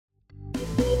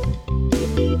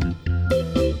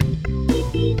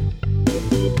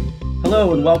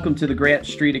Hello and welcome to the Grant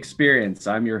Street Experience.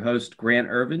 I'm your host, Grant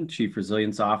Irvin, Chief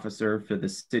Resilience Officer for the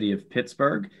City of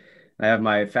Pittsburgh. I have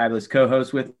my fabulous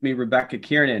co-host with me, Rebecca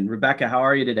Kiernan. Rebecca, how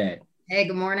are you today? Hey,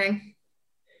 good morning.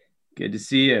 Good to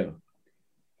see you.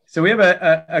 So we have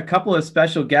a couple of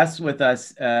special guests with us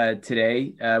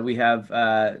today. We have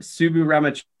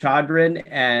Subbu Ramachandran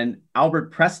and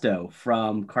Albert Presto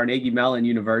from Carnegie Mellon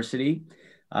University.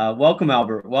 Welcome,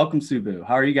 Albert. Welcome, Subbu.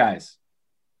 How are you guys?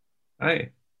 Hi.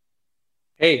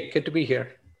 Hey, good to be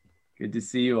here. Good to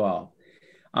see you all.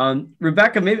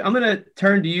 Rebecca, maybe I'm going to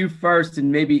turn to you first,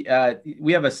 and maybe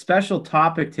we have a special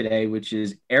topic today, which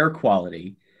is air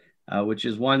quality, which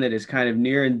is one that is kind of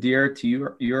near and dear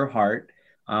to your heart.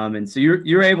 And so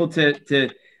you're able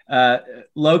to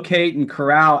locate and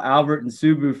corral Albert and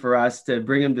Subbu for us to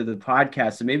bring them to the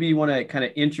podcast. So maybe you want to kind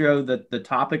of intro the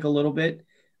topic a little bit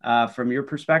from your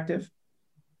perspective.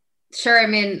 Sure. I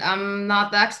mean, I'm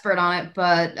not the expert on it,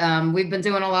 but we've been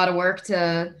doing a lot of work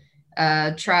to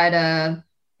try to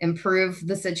improve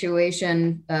the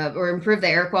situation or improve the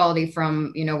air quality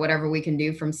from, whatever we can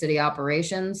do from city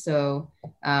operations. So,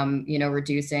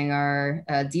 reducing our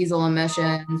diesel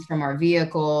emissions from our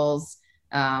vehicles,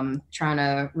 trying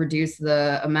to reduce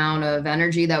the amount of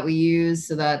energy that we use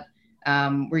so that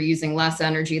we're using less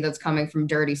energy that's coming from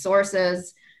dirty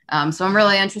sources. So I'm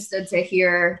really interested to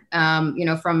hear,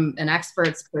 from an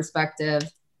expert's perspective,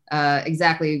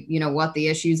 exactly, what the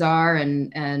issues are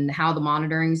and how the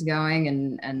monitoring is going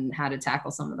and how to tackle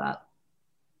some of that.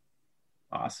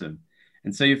 Awesome.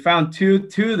 And so you found two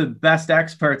of the best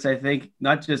experts, I think,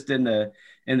 not just in the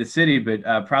city,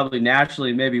 but probably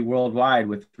nationally, maybe worldwide,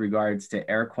 with regards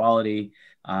to air quality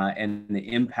and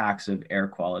the impacts of air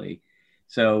quality.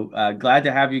 So glad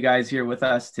to have you guys here with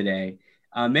us today.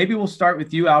 Maybe we'll start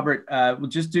with you, Albert. We'll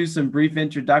just do some brief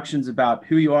introductions about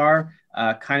who you are,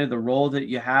 kind of the role that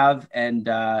you have, and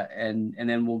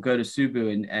then we'll go to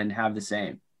Subbu and have the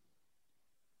same.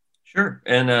 Sure.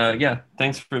 And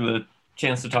thanks for the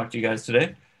chance to talk to you guys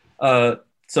today.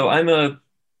 So I'm a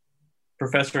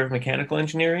professor of mechanical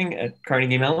engineering at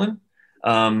Carnegie Mellon.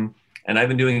 And I've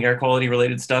been doing air quality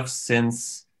related stuff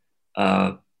since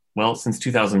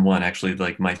 2001, actually.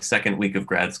 Like my second week of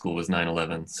grad school was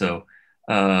 9/11. So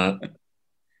and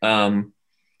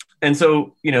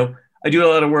so, I do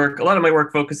a lot of work. A lot of my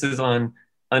work focuses on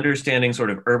understanding sort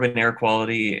of urban air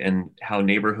quality and how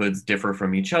neighborhoods differ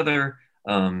from each other.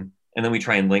 And then we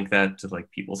try and link that to like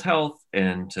people's health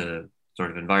and to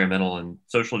sort of environmental and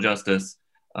social justice.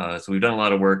 So we've done a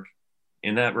lot of work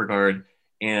in that regard.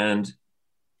 And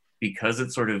because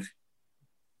it's sort of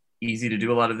easy to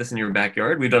do a lot of this in your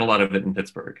backyard, we've done a lot of it in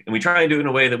Pittsburgh. And we try and do it in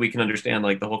a way that we can understand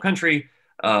like the whole country.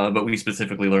 But we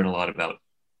specifically learn a lot about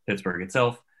Pittsburgh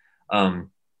itself.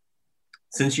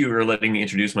 Since you were letting me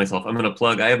introduce myself, I'm going to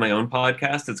plug, I have my own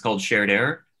podcast. It's called Shared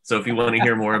Air. So if you want to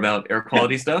hear more about air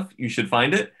quality stuff, you should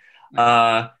find it.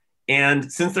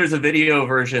 And since there's a video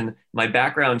version, my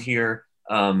background here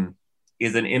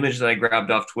is an image that I grabbed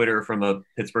off Twitter from a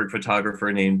Pittsburgh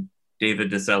photographer named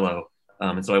David DeCello.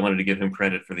 And so I wanted to give him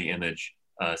credit for the image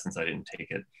since I didn't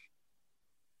take it.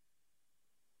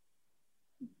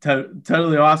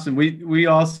 Totally awesome. We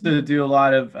also do a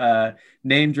lot of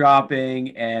name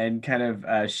dropping and kind of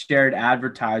shared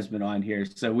advertisement on here.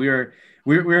 So we're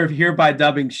hereby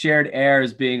dubbing Shared Air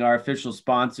as being our official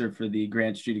sponsor for the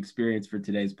Grant Street Experience for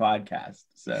today's podcast.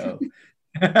 So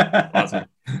awesome.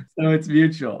 So it's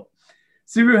mutual.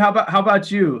 Subbu, how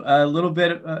about you? A little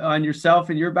bit on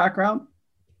yourself and your background?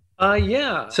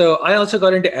 So I also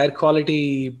got into air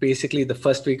quality basically the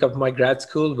first week of my grad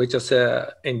school, which was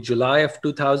in July of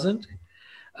 2000.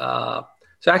 So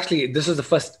actually, this was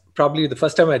probably the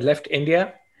first time I'd left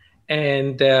India.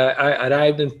 And I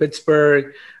arrived in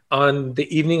Pittsburgh on the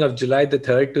evening of July the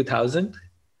 3rd, 2000.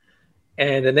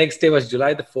 And the next day was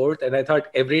July the 4th. And I thought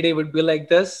every day would be like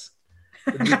this.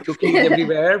 Would be cookies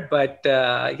everywhere, but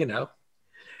and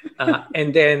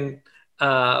then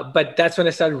but that's when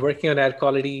I started working on air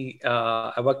quality.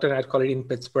 I worked on air quality in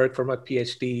Pittsburgh for my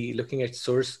PhD, looking at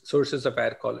sources of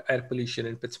air pollution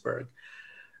in Pittsburgh.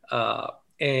 I've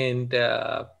been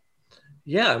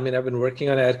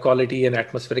working on air quality and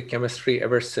atmospheric chemistry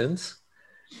ever since.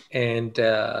 And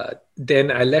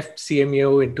then I left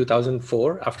CMU in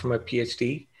 2004 after my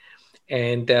PhD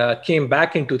and came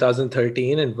back in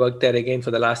 2013 and worked there again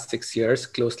for the last 6 years,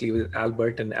 closely with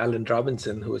Albert and Alan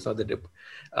Robinson, who is now the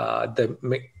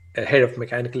head of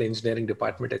mechanical engineering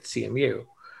department at CMU.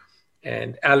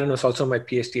 And Alan was also my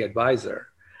PhD advisor.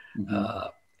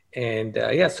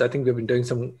 Mm-hmm. So I think we've been doing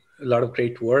a lot of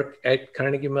great work at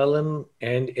Carnegie Mellon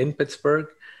and in Pittsburgh.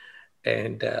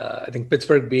 And I think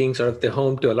Pittsburgh being sort of the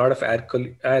home to a lot of air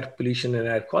pollution and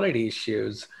air quality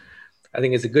issues, I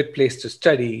think is a good place to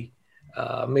study.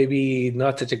 Maybe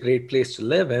not such a great place to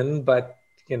live in, but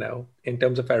in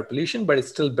terms of air pollution, but it's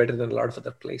still better than a lot of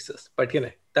other places. But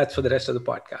that's for the rest of the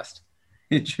podcast.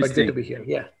 Interesting. But good to be here.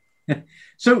 Yeah.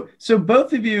 So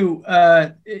both of you,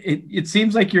 it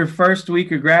seems like your first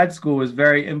week of grad school was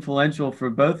very influential for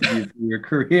both of you for your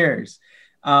careers.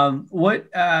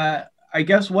 I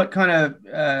guess what kind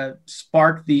of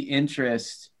sparked the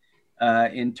interest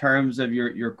in terms of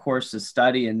your course of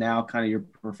study and now kind of your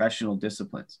professional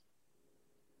disciplines?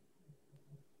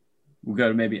 We'll go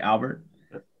to maybe Albert.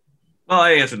 Well,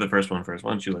 I answered the first one first. Why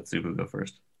don't you let Subbu go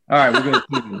first? All right, we'll go with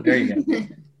Subbu. There you go.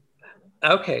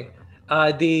 Okay.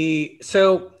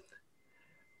 So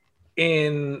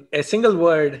in a single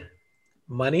word,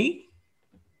 money.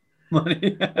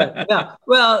 Money.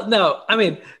 No. I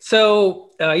mean,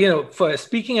 so, for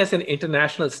speaking as an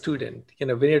international student,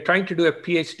 when you're trying to do a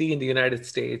PhD in the United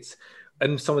States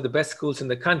and some of the best schools in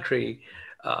the country,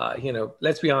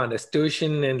 let's be honest,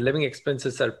 tuition and living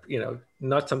expenses are,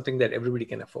 not something that everybody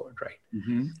can afford, right?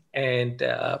 Mm-hmm. And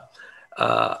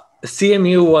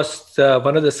CMU was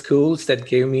one of the schools that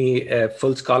gave me a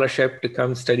full scholarship to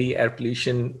come study air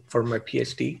pollution for my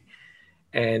PhD.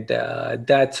 And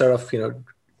that sort of,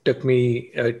 took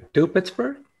me to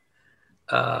Pittsburgh.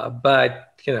 But,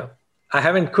 I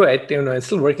haven't quit. I'm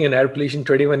still working in air pollution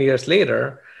 21 years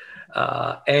later.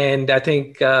 And I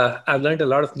think I've learned a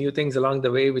lot of new things along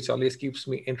the way, which always keeps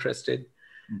me interested.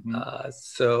 Mm-hmm.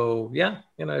 So yeah,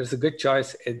 it's a good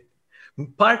choice. It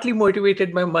partly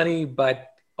motivated by money, but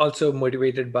also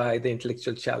motivated by the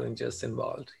intellectual challenges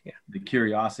involved. Yeah. The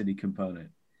curiosity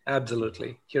component.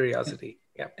 Absolutely. Curiosity.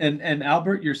 Yeah. And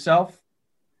Albert, yourself?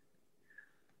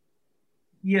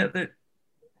 Yeah,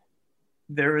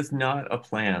 there is not a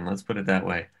plan. Let's put it that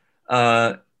way.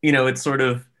 It's sort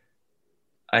of,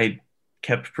 I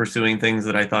kept pursuing things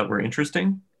that I thought were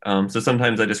interesting. So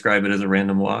sometimes I describe it as a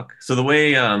random walk. So the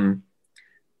way, so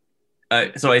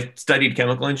I studied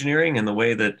chemical engineering, and the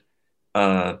way that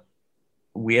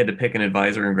we had to pick an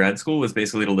advisor in grad school was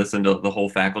basically to listen to the whole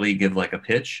faculty give like a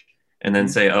pitch and then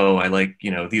say, oh, I like,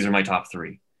 these are my top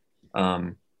three.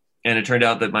 And it turned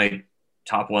out that my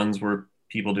top ones were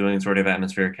people doing sort of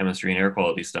atmospheric chemistry and air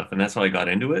quality stuff. And that's how I got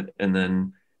into it. And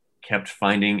then kept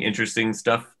finding interesting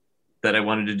stuff that I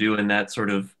wanted to do in that sort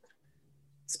of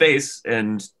space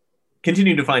and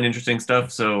continue to find interesting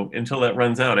stuff. So until that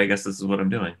runs out, I guess this is what I'm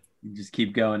doing. You just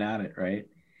keep going at it, right?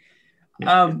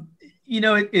 Yeah.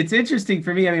 It's interesting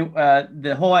for me. I mean,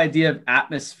 the whole idea of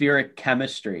atmospheric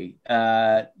chemistry,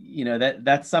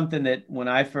 that's something that when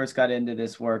I first got into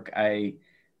this work, I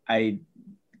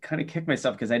kind of kicked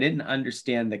myself because I didn't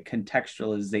understand the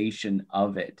contextualization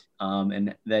of it.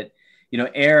 And that,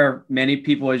 air, many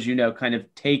people, as kind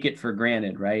of take it for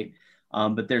granted, right?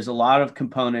 But there's a lot of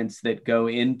components that go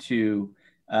into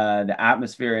the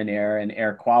atmosphere and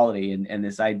air quality, and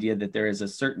this idea that there is a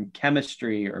certain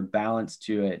chemistry or balance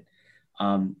to it.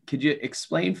 Could you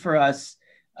explain for us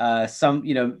some,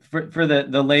 for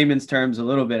the layman's terms a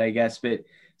little bit, I guess, but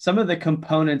some of the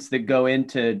components that go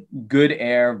into good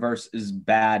air versus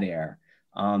bad air,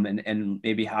 and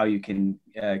maybe how you can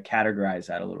categorize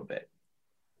that a little bit?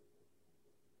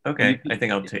 Okay, I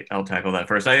think I'll tackle that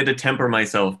first. I had to temper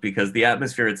myself because the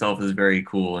atmosphere itself is very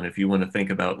cool, and if you want to think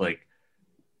about like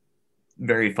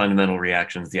very fundamental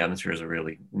reactions, the atmosphere is a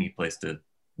really neat place to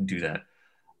do that.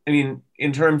 I mean,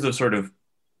 in terms of sort of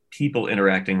people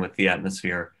interacting with the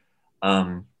atmosphere,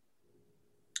 I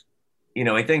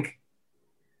think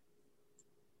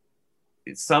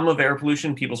some of air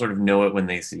pollution, people sort of know it when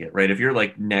they see it, right? If you're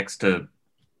like next to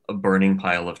a burning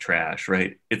pile of trash,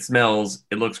 right? It smells,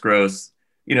 it looks gross,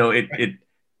 it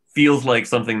feels like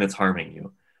something that's harming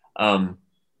you.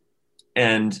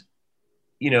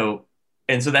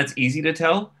 And so that's easy to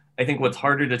tell. I think what's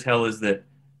harder to tell is that,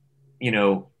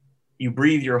 you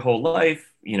breathe your whole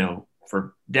life,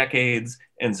 for decades.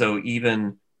 And so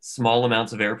even small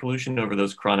amounts of air pollution over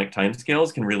those chronic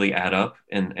timescales can really add up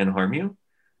and harm you.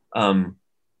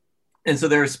 And so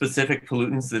there are specific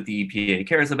pollutants that the EPA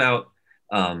cares about.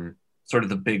 Sort of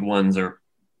the big ones are,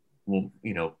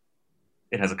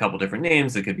 it has a couple different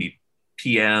names. It could be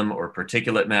PM or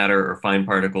particulate matter or fine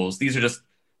particles. These are just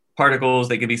particles.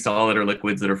 They can be solid or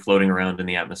liquids that are floating around in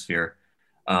the atmosphere.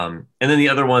 And then the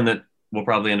other one that we'll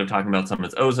probably end up talking about some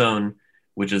is ozone,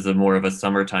 which is more of a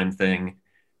summertime thing.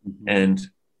 Mm-hmm. And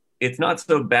it's not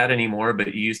so bad anymore,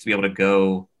 but you used to be able to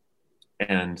go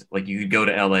and like you could go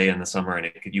to LA in the summer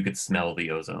and you could smell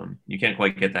the ozone. You can't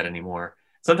quite get that anymore.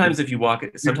 Sometimes if you walk,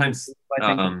 sometimes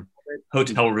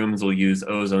hotel rooms will use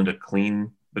ozone to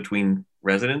clean between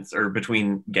residents or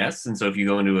between guests. And so if you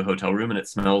go into a hotel room and it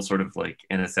smells sort of like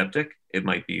antiseptic, it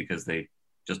might be because they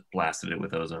just blasted it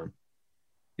with ozone.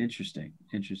 Interesting.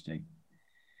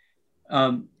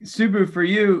 Subbu, for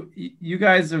you, you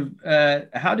guys have,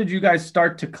 how did you guys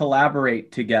start to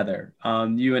collaborate together?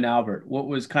 You and Albert, what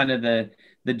was kind of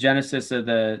the genesis of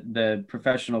the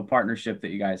professional partnership that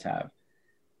you guys have?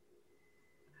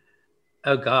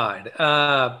 Oh God,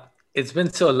 it's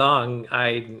been so long.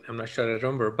 I'm not sure I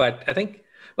remember, but I think,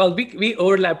 well, we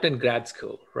overlapped in grad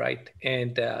school, right?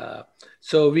 And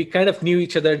so we kind of knew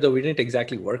each other, though we didn't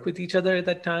exactly work with each other at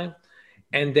that time.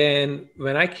 And then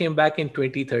when I came back in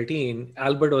 2013,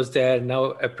 Albert was there, now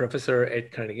a professor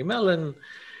at Carnegie Mellon.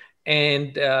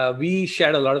 And we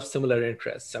shared a lot of similar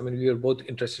interests. I mean, we were both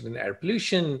interested in air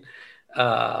pollution.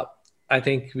 I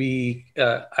think we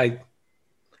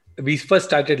first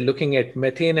started looking at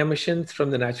methane emissions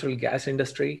from the natural gas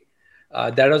industry.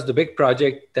 That was the big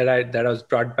project that I was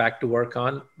brought back to work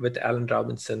on with Alan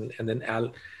Robinson. And then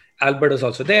Albert was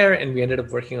also there, and we ended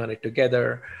up working on it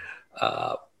together.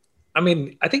 I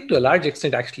mean, I think to a large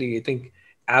extent, actually, I think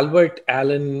Albert,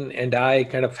 Alan, and I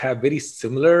kind of have very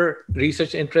similar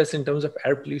research interests in terms of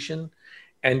air pollution.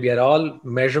 And we are all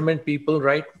measurement people,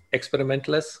 right?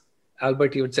 Experimentalists.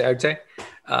 Albert, you would say, I would say.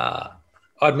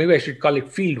 Or maybe I should call it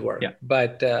field work. Yeah.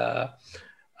 But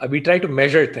we try to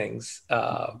measure things.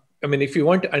 I mean, if you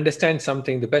want to understand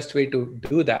something, the best way to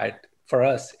do that for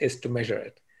us is to measure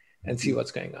it and see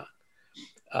what's going on.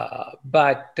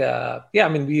 Yeah, I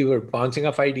mean, we were bouncing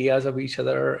off ideas of each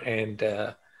other, and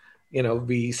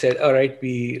we said, all right,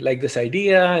 we like this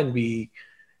idea, and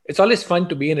it's always fun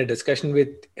to be in a discussion with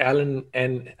Alan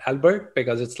and Albert,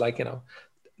 because it's like,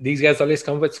 these guys always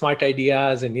come with smart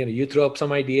ideas, and you throw up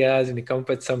some ideas and you come up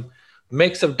with some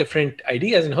mix of different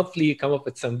ideas, and hopefully you come up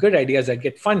with some good ideas that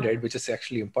get funded, which is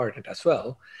actually important as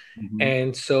well. Mm-hmm.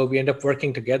 And so we end up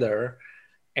working together.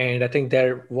 And I think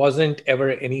there wasn't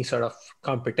ever any sort of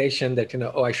competition that,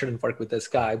 I shouldn't work with this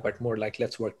guy, but more like,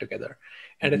 let's work together.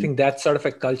 And I think that's sort of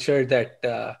a culture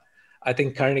that I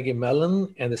think Carnegie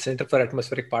Mellon and the Center for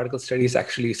Atmospheric Particle Studies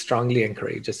actually strongly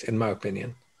encourages, in my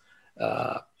opinion.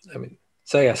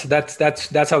 So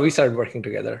that's how we started working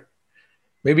together.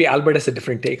 Maybe Albert has a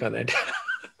different take on it.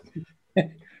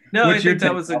 No, I think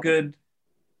that was a good...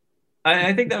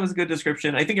 I think that was a good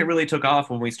description. I think it really took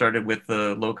off when we started with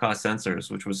the low-cost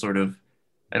sensors, which was sort of,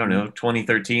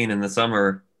 2013 in the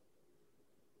summer.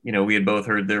 We had both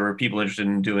heard there were people interested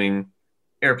in doing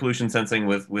air pollution sensing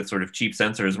with sort of cheap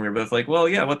sensors. And we were both like, well,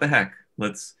 yeah, what the heck?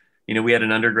 Let's, we had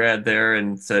an undergrad there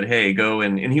and said, hey, go.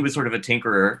 And he was sort of a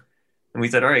tinkerer. And we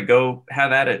said, all right, go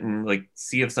have at it and like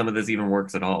see if some of this even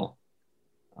works at all.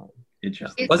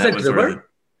 Interesting. Was that River?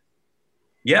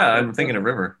 Yeah, I'm thinking of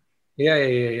River.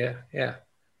 Yeah.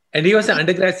 And he was an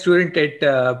undergrad student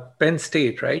at Penn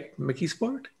State, right?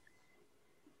 McKeesport?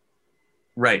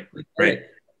 Right.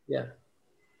 Yeah.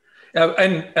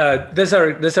 And there's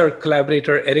our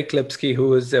collaborator, Eric Lipsky,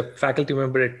 who is a faculty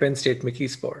member at Penn State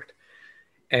McKeesport.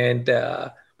 And,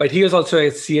 but he was also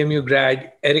a CMU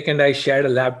grad. Eric and I shared a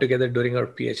lab together during our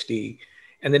PhD.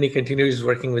 And then he continues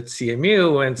working with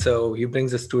CMU. And so he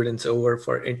brings the students over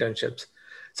for internships.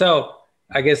 So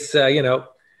I guess,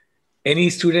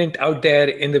 any student out there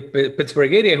in the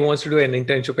Pittsburgh area who wants to do an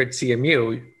internship at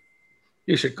CMU,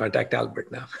 you should contact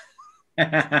Albert now.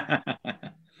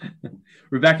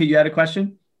 Rebecca, you had a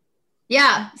question?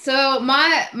 Yeah. So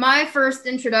my first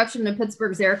introduction to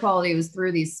Pittsburgh's air quality was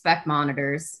through these spec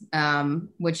monitors,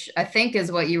 which I think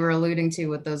is what you were alluding to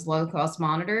with those low-cost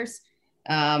monitors.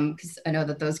 Because I know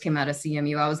that those came out of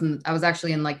CMU. I was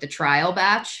actually in like the trial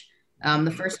batch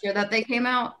the first year that they came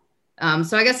out.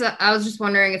 So I guess I was just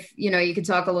wondering if, you could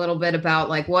talk a little bit about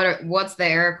like what's the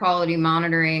air quality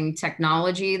monitoring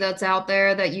technology that's out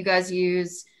there that you guys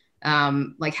use?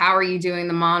 Like, how are you doing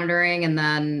the monitoring? And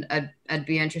then I'd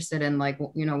be interested in like,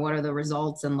 what are the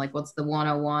results and like, what's the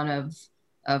 101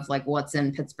 of like what's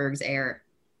in Pittsburgh's air?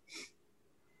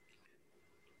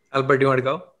 Albert, do you want to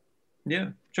go? Yeah,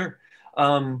 sure.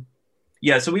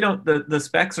 So we don't, the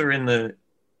specs are in the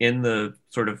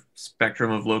sort of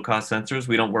spectrum of low-cost sensors.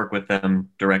 We don't work with them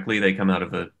directly. They come out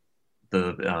of the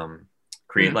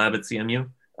Create Lab at CMU.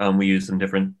 We use some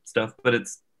different stuff, but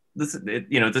it's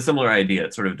a similar idea.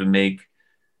 It's sort of to make,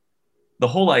 the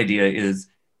whole idea is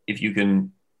if you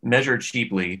can measure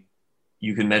cheaply,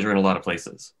 you can measure in a lot of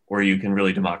places, or you can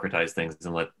really democratize things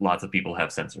and let lots of people have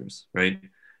sensors, right?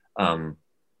 And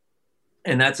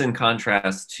that's in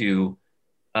contrast to,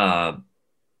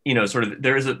 sort of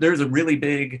there's a really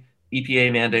big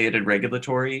EPA mandated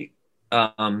regulatory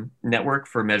network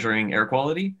for measuring air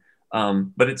quality,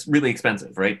 but it's really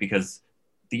expensive, right? Because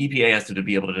the EPA has to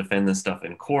be able to defend this stuff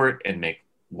in court and make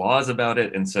laws about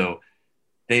it. And so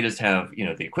they just have, you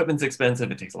know, the equipment's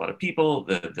expensive. It takes a lot of people.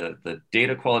 The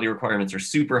data quality requirements are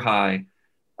super high.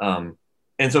 And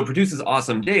so it produces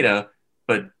awesome data.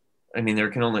 But I mean, there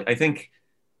can only, I think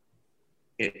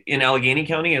in Allegheny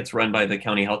County, it's run by the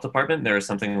county health department. There are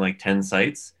something like 10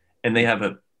 sites, and they have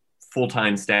a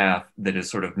full-time staff that is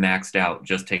sort of maxed out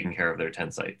just taking care of their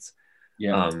 10 sites.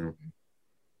 Yeah.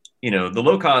 You know, the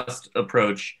low-cost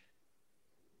approach,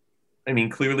 I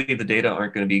mean, clearly the data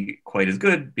aren't going to be quite as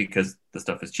good because the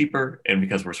stuff is cheaper and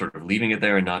because we're sort of leaving it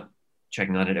there and not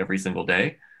checking on it every single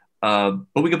day. But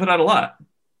we can put out a lot.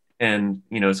 And,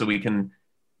 you know, so we can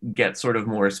get sort of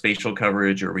more spatial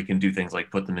coverage, or we can do things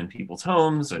like put them in people's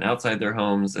homes and outside their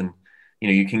homes. And, you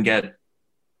know, you can get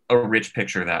a rich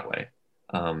picture that way.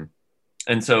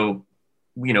 And so,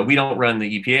 you know, we don't run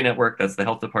the EPA network, that's the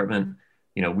health department.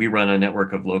 You know, we run a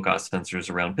network of low-cost sensors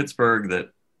around Pittsburgh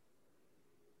that,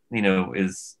 you know,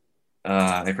 is,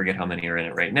 I forget how many are in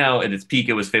it right now. At its peak,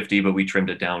 it was 50, but we trimmed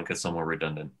it down because some were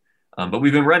redundant. But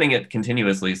we've been running it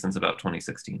continuously since about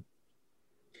 2016.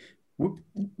 Can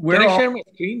I share my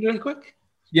screen real quick?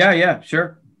 Yeah,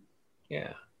 sure.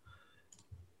 Yeah.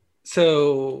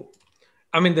 So,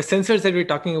 I mean, the sensors that we're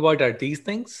talking about are these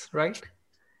things, right?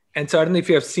 And so I don't know if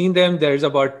you have seen them. There's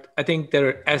about, I think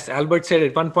there, as Albert said,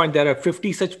 at one point, there are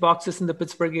 50 such boxes in the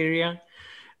Pittsburgh area.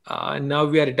 Now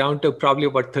we are down to probably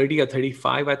about 30 or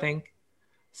 35, I think.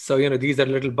 So, you know, these are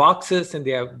little boxes, and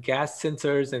they have gas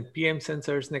sensors and PM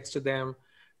sensors next to them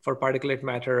for particulate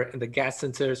matter. And the gas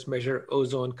sensors measure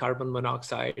ozone, carbon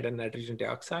monoxide, and nitrogen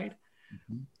dioxide.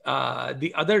 Mm-hmm.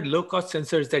 The other low-cost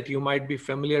sensors that you might be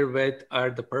familiar with are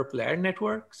the Purple Air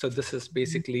network. So this is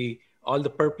basically all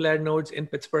the Purple Air nodes in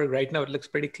Pittsburgh. Right now, it looks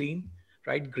pretty clean,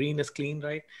 right? Green is clean,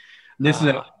 right? This is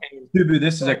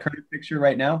a current picture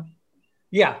right now?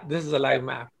 Yeah, this is a live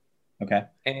map. Okay.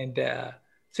 And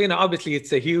so, you know, obviously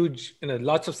it's a huge, you know,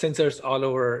 lots of sensors all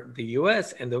over the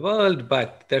US and the world,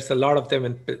 but there's a lot of them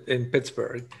in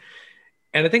Pittsburgh.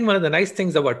 And I think one of the nice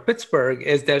things about Pittsburgh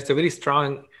is there's a very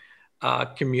strong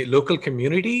local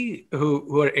community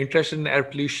who are interested in air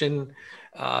pollution.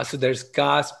 So there's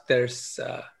GASP, there's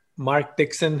Mark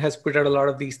Dixon has put out a lot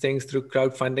of these things through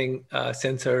crowdfunding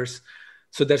sensors.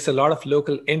 So there's a lot of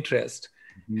local interest.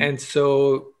 Mm-hmm. And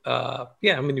so,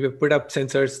 yeah, I mean, we put up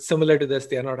sensors similar to this.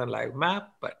 They are not on live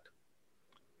map, but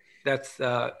that's,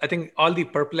 I think all the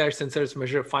Purple Air sensors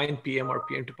measure fine PM or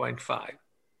PM 2.5.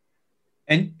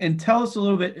 And tell us a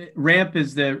little bit, RAMP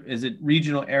is it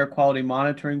Regional Air Quality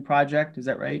Monitoring Project? Is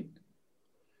that right?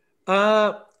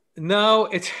 No,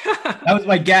 it's... That was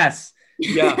my guess.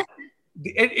 Yeah,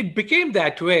 it became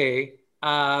that way,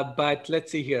 but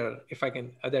let's see here if I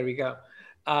can, there we go.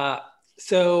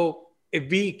 So if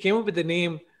we came up with the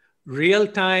name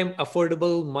Real-Time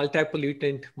Affordable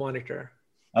Multi-Pollutant Monitor.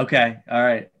 Okay, all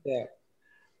right. Yeah.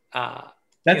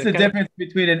 That's the difference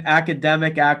between an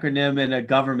academic acronym and a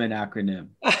government acronym.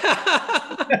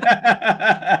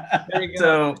 There you go.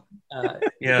 So,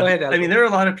 yeah, go ahead, I mean, there are a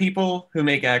lot of people who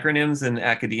make acronyms in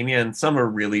academia, and some are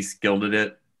really skilled at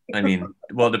it. I mean,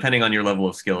 well, depending on your level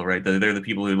of skill, right? They're the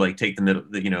people who like take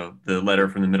the letter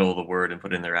from the middle of the word and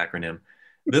put in their acronym.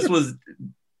 This was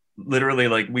literally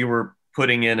like we were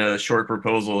putting in a short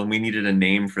proposal and we needed a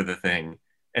name for the thing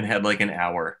and had like an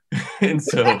hour. And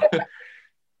so,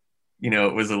 you know,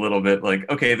 it was a little bit like,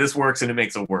 okay, this works and it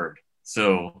makes a word.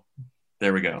 So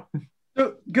there we go.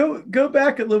 So go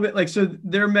back a little bit. Like, so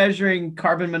they're measuring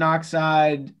carbon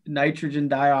monoxide, nitrogen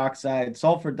dioxide,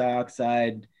 sulfur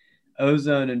dioxide,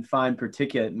 ozone, and fine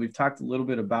particulate. And we've talked a little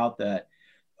bit about that.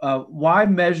 Why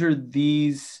measure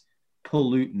these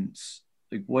pollutants?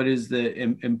 Like, what is the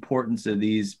importance of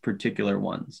these particular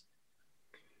ones?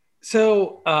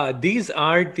 So these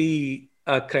are the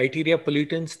criteria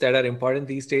pollutants that are important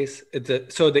these days.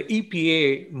 So the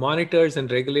EPA monitors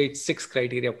and regulates 6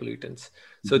 criteria pollutants.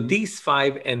 So these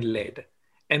 5 and lead.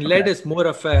 And lead is more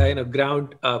of a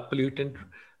ground pollutant.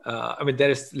 I mean,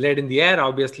 there is lead in the air,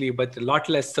 obviously, but a lot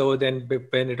less so than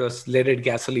when it was leaded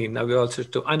gasoline. Now we also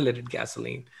to unleaded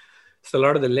gasoline. So a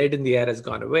lot of the lead in the air has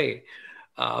gone away.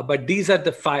 But these are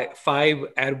the five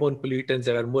airborne pollutants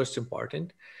that are most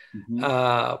important.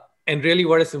 And really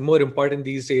what is more important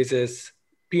these days is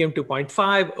PM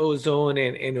 2.5, ozone,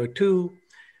 and NO2.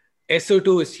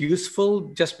 SO2 is useful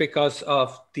just because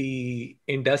of the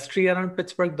industry around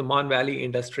Pittsburgh, the Mon Valley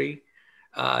industry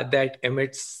that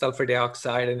emits sulfur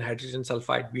dioxide and hydrogen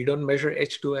sulfide. We don't measure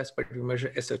H2S, but we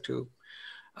measure SO2.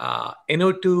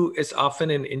 NO2 is often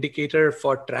an indicator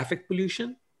for traffic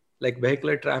pollution, like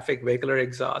vehicular traffic, vehicular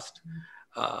exhaust.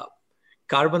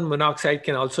 Carbon monoxide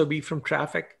can also be from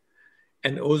traffic.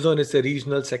 and ozone is a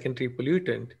regional secondary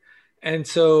pollutant. And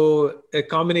so a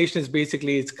combination is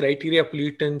basically it's criteria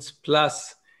pollutants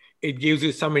plus it gives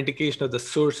you some indication of the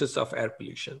sources of air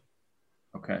pollution.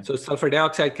 Okay. So sulfur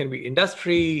dioxide can be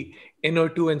industry,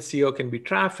 NO2 and CO can be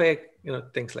traffic,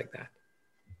 things like that.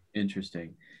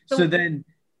 Interesting. So then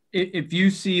if you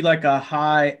see like a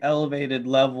high elevated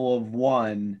level of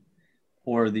one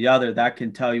or the other, that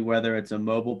can tell you whether it's a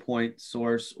mobile point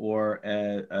source or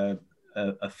a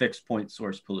fixed point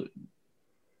source pollutant.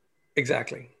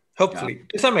 Exactly. Hopefully,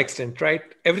 to some extent, right?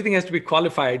 Everything has to be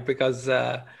qualified because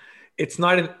it's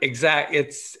not an exact,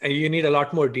 you need a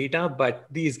lot more data, but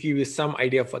these give you some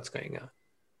idea of what's going on.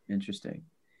 Interesting.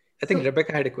 I think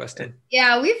Rebecca had a question.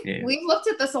 Yeah, we've looked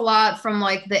at this a lot from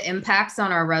like the impacts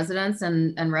on our residents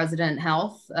and resident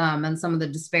health, and some of the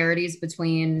disparities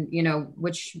between,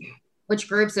 which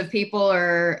groups of people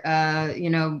are,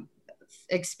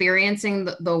 experiencing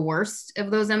the worst of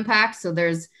those impacts. So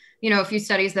there's, a few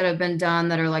studies that have been done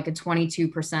that are like a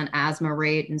 22% asthma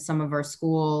rate in some of our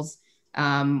schools.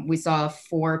 We saw a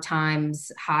 4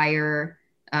 times higher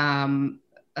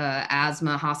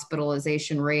asthma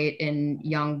hospitalization rate in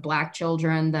young Black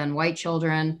children than white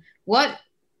children.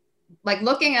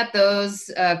 Looking at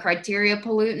those criteria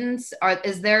pollutants,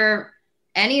 is there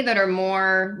any that are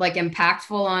more like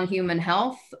impactful on human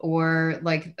health, or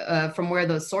like from where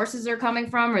those sources are coming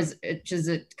from, or is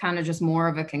it kind of just more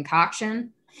of a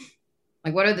concoction?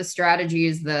 Like, what are the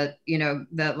strategies that,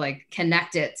 that like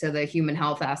connect it to the human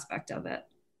health aspect of it?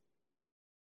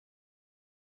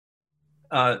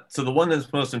 So the one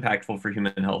that's most impactful for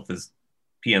human health is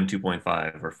PM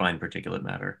 2.5 or fine particulate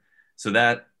matter. So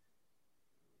that,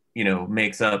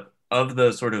 makes up of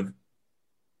the sort of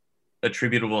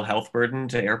attributable health burden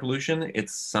to air pollution.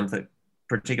 It's something,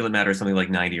 particulate matter is something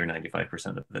like 90 or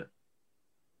 95% of it,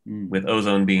 with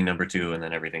ozone being number 2 and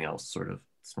then everything else sort of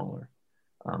smaller.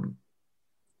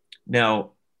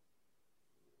 Now,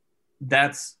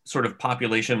 that's sort of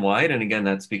population wide. And again,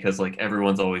 that's because like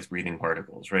everyone's always breathing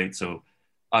particles, right? So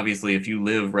obviously if you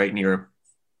live right near a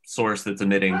source that's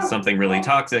emitting something really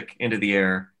toxic into the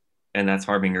air and that's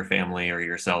harming your family or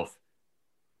yourself,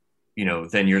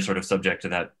 then you're sort of subject to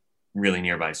that really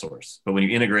nearby source. But when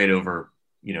you integrate over,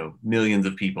 millions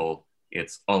of people,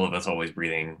 it's all of us always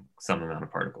breathing some amount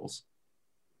of particles.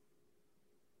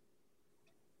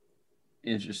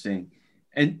 Interesting.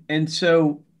 And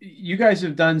so you guys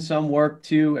have done some work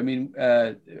too. I mean,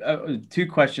 2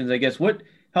 questions, I guess. What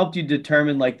helped you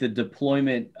determine like the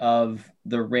deployment of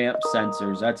the ramp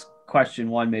sensors? That's question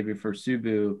 1, maybe for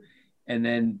Subbu. And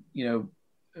then,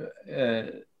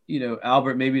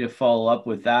 Albert, maybe to follow up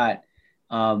with that,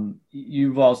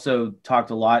 you've also talked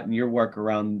a lot in your work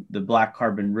around the Black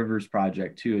Carbon Rivers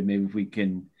project too. And maybe if we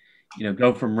can,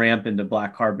 go from ramp into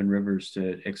black carbon rivers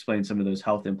to explain some of those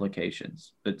health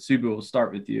implications. But Subbu, we'll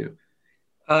start with you.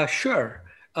 Sure.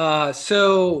 We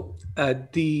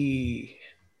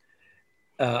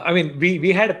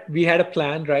had a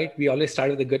plan, right? We always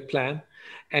started with a good plan,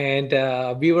 and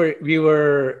so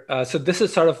this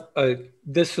is sort of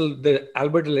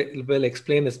Albert will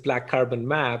explain this black carbon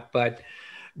map, but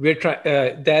we're trying.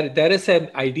 There is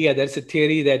an idea, there's a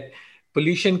theory that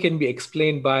pollution can be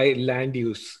explained by land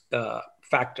use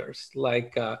factors,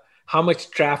 like how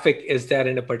much traffic is there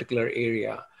in a particular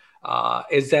area,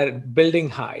 is there building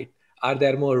height, are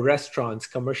there more restaurants,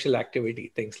 commercial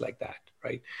activity, things like that,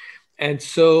 right? And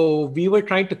so we were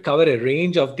trying to cover a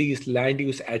range of these land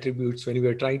use attributes when we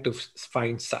were trying to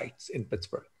find sites in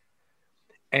Pittsburgh.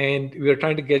 And we were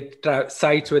trying to get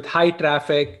sites with high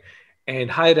traffic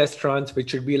and high restaurants,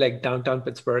 which should be like downtown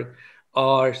Pittsburgh,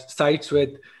 or sites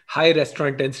with high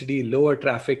restaurant density, lower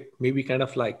traffic, maybe kind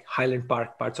of like Highland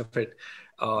Park, parts of it,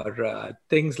 or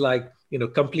things like,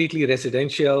 completely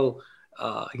residential,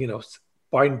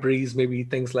 Point Breeze, maybe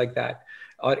things like that,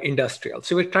 or industrial.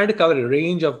 So we're trying to cover a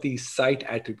range of these site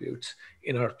attributes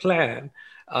in our plan.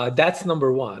 That's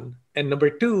number 1. And number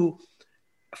 2,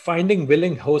 finding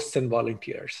willing hosts and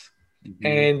volunteers. Mm-hmm.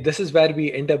 And this is where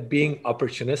we end up being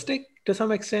opportunistic to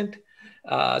some extent.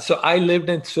 So I lived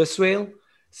in Swissvale.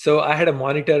 So I had a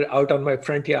monitor out on my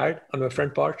front yard, on my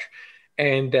front porch.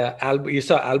 And you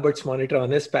saw Albert's monitor on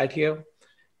his patio.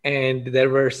 And there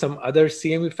were some other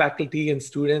CMU faculty and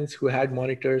students who had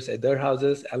monitors at their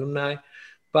houses, alumni.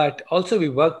 But also we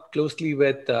worked closely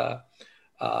with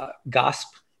GASP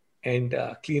and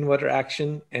Clean Water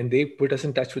Action, and they put us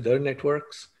in touch with their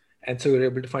networks. And so we were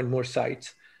able to find more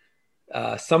sites.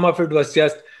 Some of it was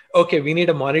just, okay, we need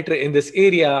a monitor in this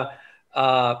area.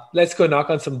 Let's go knock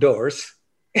on some doors.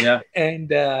 Yeah. And,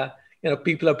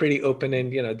 people are pretty open,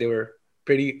 and, they were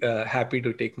pretty happy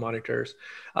to take monitors.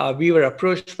 We were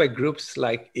approached by groups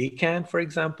like ACAN, for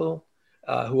example,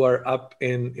 who are up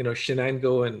in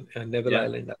Shenango and Neville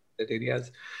Island, that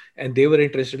areas, and they were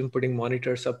interested in putting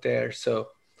monitors up there. So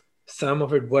some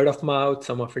of it word of mouth,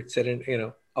 some of it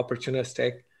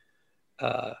opportunistic.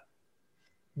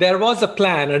 There was a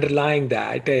plan underlying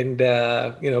that,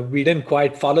 and we didn't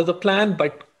quite follow the plan,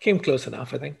 but came close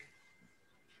enough, I think.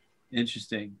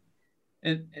 Interesting.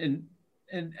 And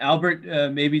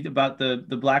Albert, maybe about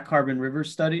the Black Carbon River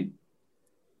study.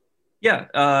 Yeah,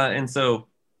 and so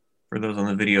for those on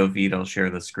the video feed, I'll share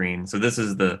the screen. So this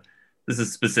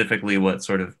is specifically what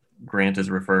sort of Grant is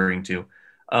referring to,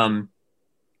 and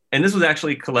this was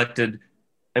actually collected.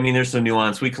 I mean, there's some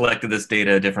nuance. We collected this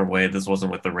data a different way. This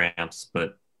wasn't with the ramps,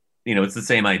 but it's the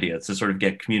same idea. It's to sort of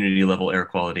get community level air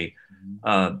quality.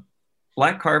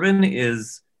 Black carbon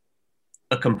is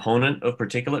a component of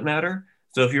particulate matter.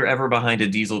 So if you're ever behind a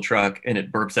diesel truck and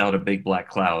it burps out a big black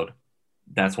cloud,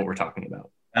 that's what we're talking about.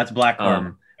 That's black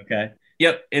carbon. Okay.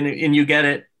 Yep, and you get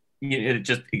it.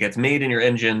 It gets made in your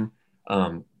engine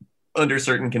under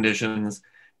certain conditions,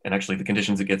 and actually the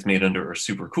conditions it gets made under are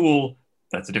super cool.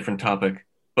 That's a different topic,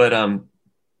 but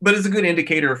it's a good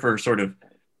indicator for it's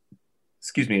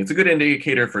a good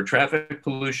indicator for traffic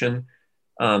pollution.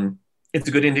 It's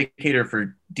a good indicator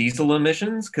for diesel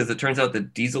emissions, because it turns out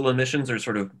that diesel emissions are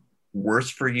sort of worse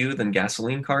for you than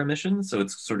gasoline car emissions. So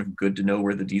it's sort of good to know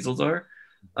where the diesels are.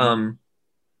 And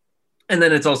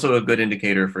then it's also a good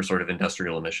indicator for sort of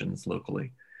industrial emissions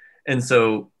locally. And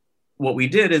so what we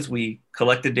did is we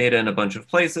collected data in a bunch of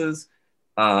places.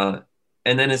 And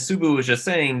then, as Subbu was just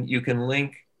saying, you can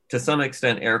link to some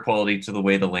extent air quality to the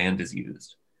way the land is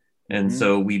used. And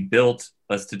so we built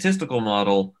a statistical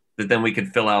model that then we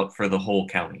could fill out for the whole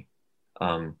county.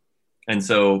 And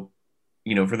so,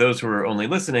 for those who are only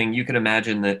listening, you can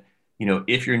imagine that,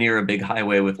 if you're near a big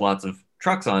highway with lots of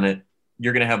trucks on it,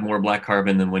 you're going to have more black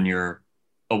carbon than when you're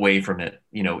away from it,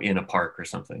 in a park or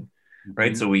something,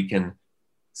 right? So we can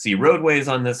see roadways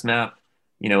on this map,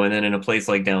 and then in a place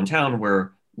like downtown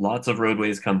where lots of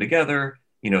roadways come together,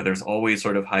 there's always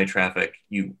sort of high traffic,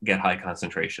 you get high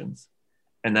concentrations.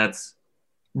 And that's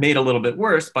made a little bit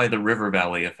worse by the river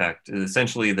valley effect,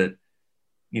 essentially that,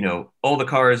 all the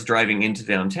cars driving into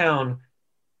downtown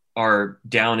are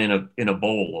down in a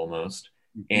bowl almost.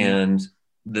 And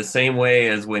the same way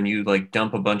as when you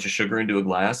dump a bunch of sugar into a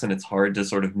glass and it's hard to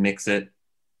sort of mix it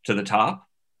to the top,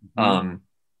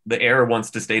 the air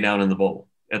wants to stay down in the bowl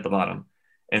at the bottom.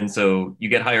 And so you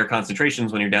get higher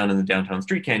concentrations when you're down in the downtown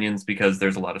street canyons because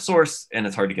there's a lot of source and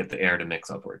it's hard to get the air to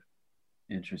mix upward.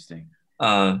 Interesting.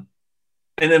 And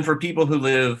then for people who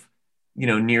live,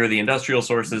 near the industrial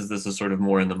sources, this is sort of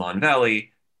more in the Mon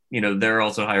Valley, there are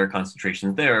also higher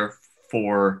concentrations there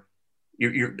for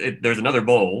there's another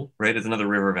bowl, right? It's another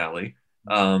river valley.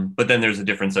 But then there's a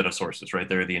different set of sources, right?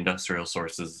 There are the industrial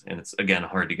sources, and it's, again,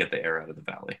 hard to get the air out of the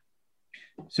valley.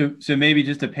 So maybe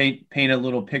just to paint a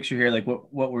little picture here, like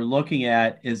what we're looking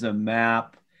at is a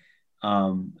map.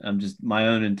 I'm just my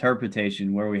own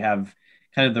interpretation, where we have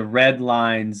kind of the red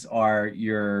lines are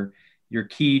your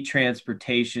key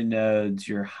transportation nodes,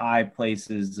 your high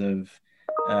places of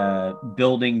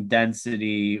building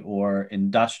density or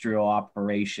industrial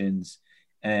operations.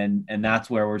 And that's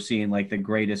where we're seeing like the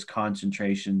greatest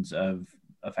concentrations of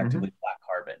effectively black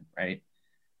carbon, right?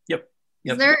 Yep.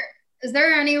 Is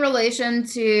there any relation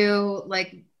to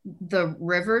like the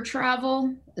river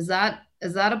travel? Is that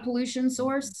a pollution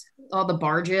source? All the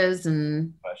barges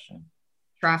and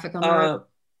traffic on the road?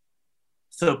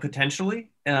 So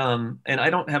potentially, and I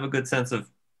don't have a good sense of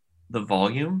the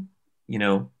volume.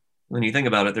 When you think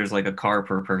about it, there's like a car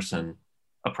per person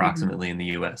approximately in the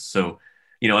US. So,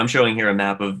 I'm showing here a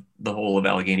map of the whole of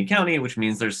Allegheny County, which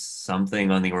means there's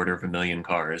something on the order of 1 million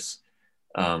cars.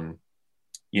 And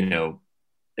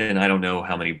I don't know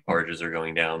how many barges are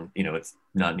going down. It's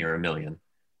not near 1 million,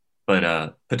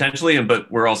 but potentially,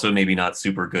 but we're also maybe not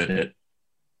super good at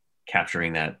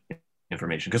capturing that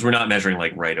information because we're not measuring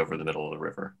like right over the middle of the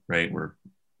river, right? We're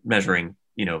measuring,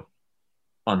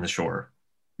 on the shore.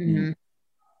 Mm-hmm.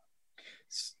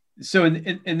 So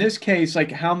in this case,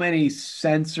 like how many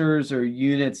sensors or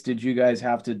units did you guys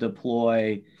have to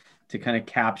deploy to kind of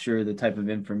capture the type of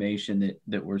information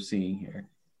that we're seeing here?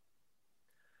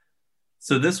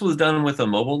 So this was done with a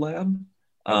mobile lab.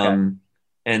 And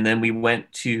then we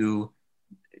went to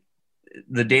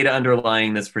the data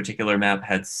underlying this particular map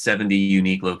had 70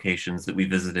 unique locations that we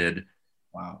visited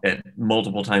at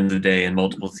multiple times a day in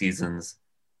multiple seasons.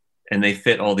 And they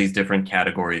fit all these different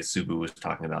categories Subbu was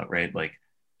talking about, right? Like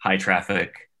high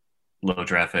traffic, low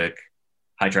traffic,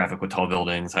 high traffic with tall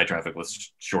buildings, high traffic with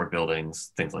short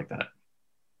buildings, things like that.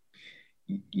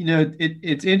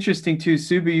 It's interesting too,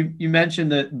 Subi. You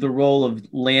mentioned the role of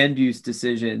land use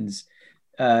decisions.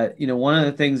 One of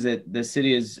the things that the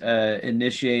city is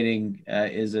initiating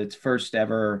is its first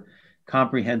ever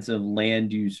comprehensive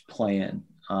land use plan.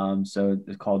 So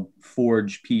it's called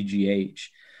Forge PGH.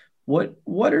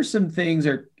 What are some things,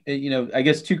 or I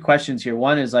guess two questions here.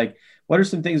 One is like, what are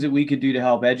some things that we could do to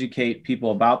help educate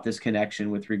people about this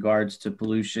connection with regards to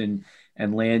pollution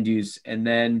and land use? And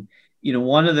then,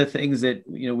 one of the things that,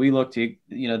 we look to,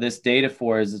 this data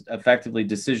for is effectively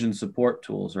decision support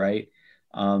tools, right?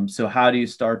 So how do you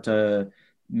start to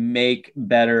make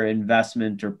better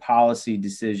investment or policy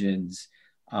decisions,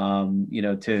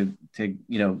 to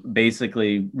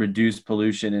basically reduce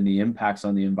pollution and the impacts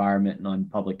on the environment and on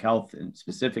public health and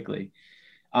specifically?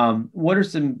 What are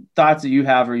some thoughts that you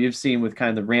have or you've seen with kind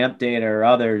of the RAMP data or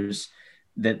others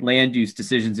that land use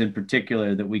decisions in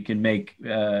particular that we can make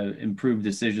improved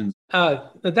decisions?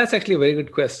 That's actually a very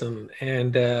good question.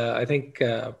 And I think we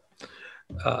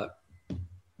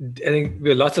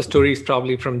have lots of stories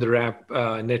probably from the RAMP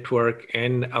network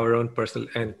and our own personal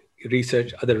and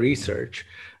other research.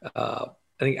 I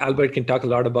think Albert can talk a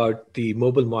lot about the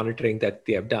mobile monitoring that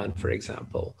they have done, for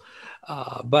example.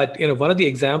 But one of the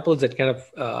examples that kind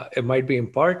of it might be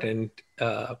important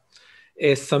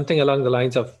is something along the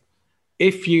lines of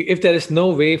if there is no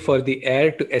way for the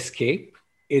air to escape,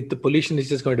 the pollution is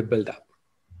just going to build up.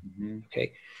 Mm-hmm.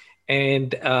 Okay,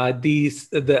 and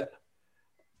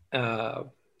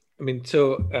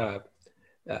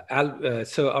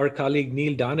so our colleague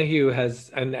Neil Donahue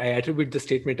has, and I attribute the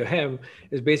statement to him,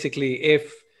 is basically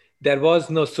if there was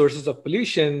no sources of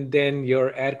pollution, then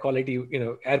your air quality,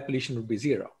 air pollution would be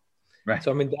zero. Right.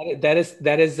 So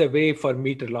that is a way for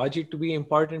meteorology to be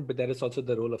important, but that is also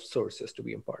the role of sources to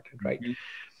be important, right?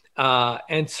 Mm-hmm.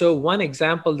 And so one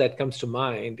example that comes to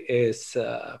mind is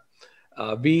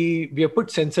we have put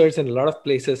sensors in a lot of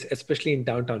places, especially in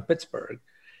downtown Pittsburgh,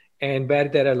 and where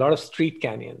there are a lot of street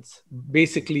canyons.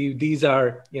 Basically, these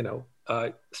are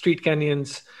street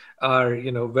canyons are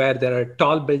where there are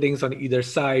tall buildings on either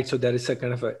side, so there is a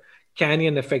kind of a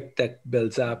canyon effect that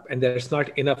builds up, and there's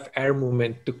not enough air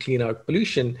movement to clean out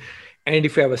pollution. And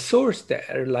if you have a source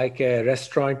there, like a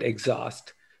restaurant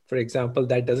exhaust, for example,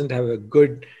 that doesn't have a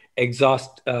good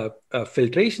exhaust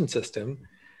filtration system,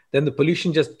 then the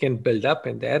pollution just can build up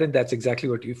in there. And that's exactly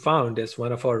what you found as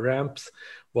one of our ramps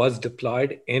was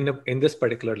deployed in this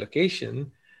particular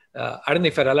location. I don't know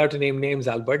if I'm allowed to name names,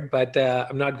 Albert, but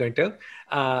I'm not going to.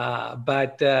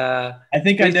 But I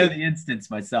think I know the instance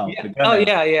myself.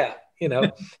 Yeah. Yeah.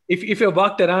 If you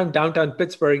walked around downtown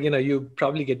Pittsburgh, you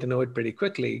probably get to know it pretty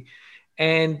quickly.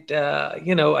 And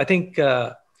I think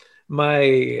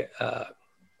my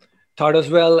thought as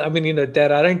well. I mean,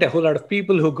 there aren't a whole lot of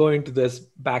people who go into this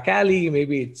back alley.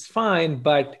 Maybe it's fine,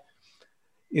 but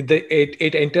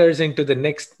it enters into the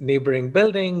next neighboring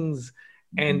buildings.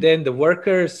 And then the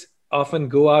workers often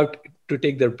go out to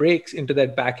take their breaks into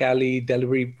that back alley.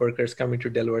 Delivery workers come in to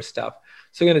deliver stuff.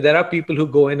 So, there are people who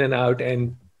go in and out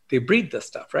and they breathe the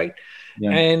stuff, right?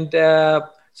 Yeah. And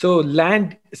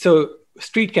so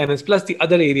street canyons, plus the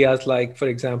other areas like, for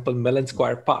example, Mellon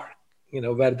Square Park,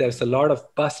 where there's a lot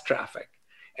of bus traffic.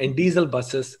 And diesel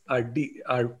buses are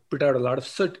put out a lot of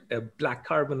soot, black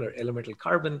carbon or elemental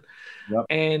carbon. Yep.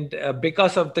 And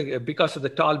because of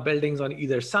the tall buildings on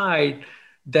either side,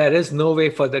 there is no way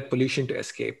for that pollution to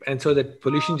escape. And so that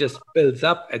pollution just builds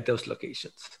up at those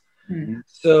locations. Mm-hmm.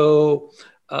 So,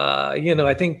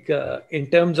 I think in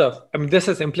terms of, this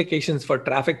has implications for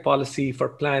traffic policy, for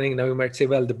planning. Now you might say,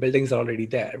 well, the buildings are already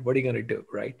there. What are you going to do,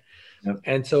 right? Yep.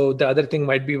 And so the other thing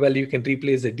might be, well, you can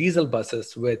replace the diesel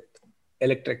buses with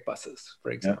electric buses, for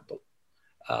example.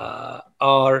 Yep.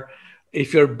 Or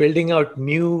if you're building out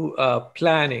new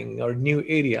planning or new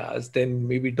areas, then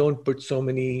maybe don't put so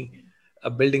many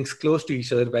buildings close to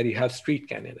each other where you have street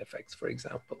canyon effects, for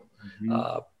example.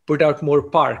 Mm-hmm. Put out more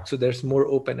parks so there's more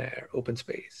open air, open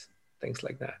space, things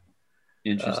like that.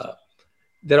 Interesting.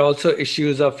 There are also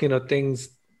issues of, things,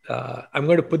 I'm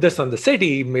going to put this on the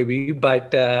city maybe,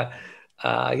 but,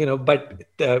 but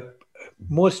the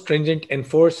more stringent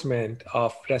enforcement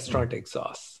of restaurant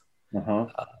exhausts. Uh-huh.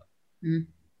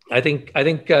 I think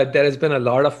there has been a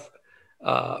lot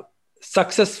of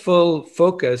successful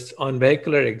focus on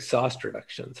vehicular exhaust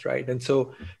reductions, right? And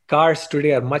so cars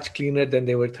today are much cleaner than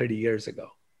they were 30 years ago,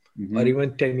 mm-hmm. or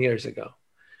even 10 years ago.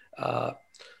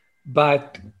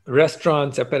 But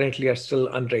restaurants apparently are still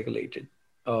unregulated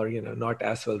or, not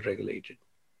as well regulated.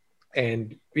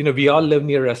 And, we all live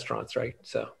near restaurants, right?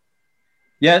 So.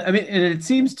 Yeah, I mean, and it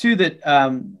seems too that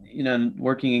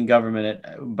working in government,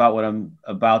 about what I'm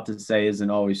about to say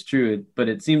isn't always true, but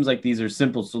it seems like these are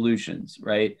simple solutions,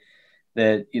 right?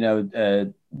 That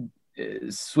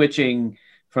switching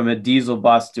from a diesel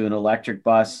bus to an electric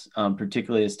bus,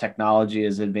 particularly as technology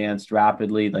has advanced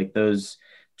rapidly, like those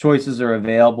choices are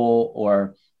available,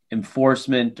 or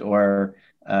enforcement, or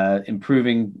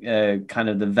improving kind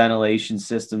of the ventilation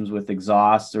systems with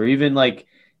exhausts, or even like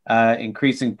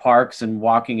increasing parks and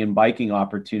walking and biking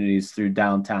opportunities through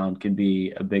downtown can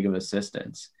be a big of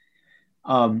assistance.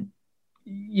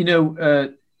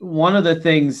 One of the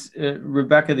things,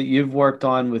 Rebecca, that you've worked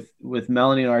on with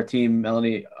Melanie and our team,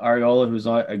 Melanie Ariola, who's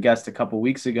a guest a couple of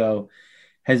weeks ago,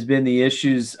 has been the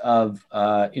issues of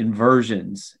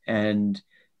inversions and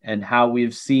how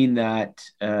we've seen that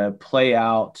play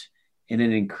out in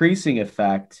an increasing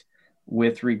effect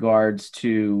with regards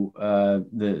to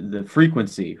the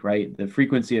frequency, right? The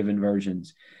frequency of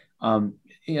inversions.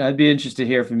 I'd be interested to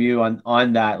hear from you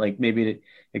on that, like maybe to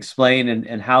explain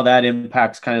and how that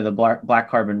impacts kind of the black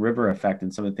carbon river effect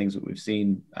and some of the things that we've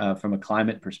seen from a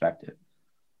climate perspective.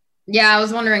 Yeah, I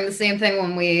was wondering the same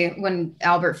thing when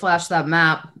Albert flashed that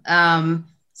map.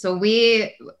 So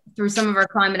we, through some of our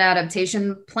climate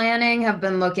adaptation planning, have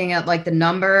been looking at like the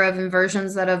number of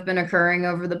inversions that have been occurring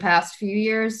over the past few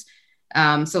years.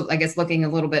 So I guess looking a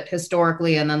little bit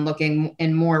historically, and then looking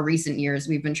in more recent years,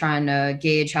 we've been trying to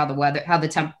gauge how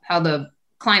the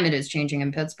climate is changing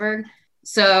in Pittsburgh.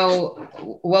 So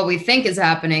what we think is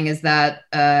happening is that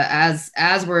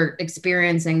as we're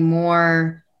experiencing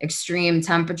more extreme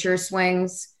temperature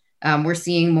swings, we're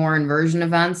seeing more inversion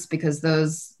events, because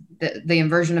the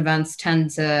inversion events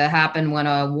tend to happen when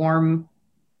a warm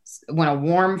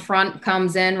front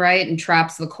comes in, right, and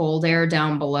traps the cold air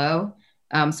down below.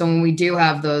 So when we do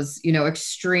have those,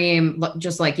 extreme,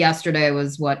 just like yesterday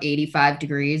was 85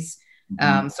 degrees.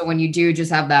 Mm-hmm. So when you do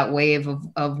just have that wave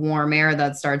of warm air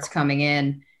that starts coming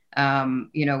in,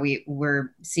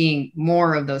 we're seeing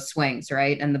more of those swings,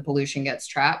 right? And the pollution gets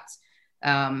trapped.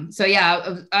 So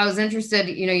yeah, I was interested,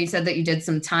 you said that you did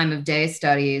some time of day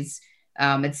studies.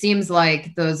 It seems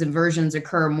like those inversions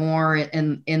occur more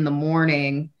in the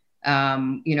morning,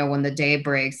 when the day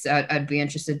breaks. I'd be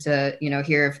interested to,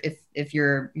 hear if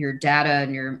your data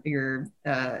and your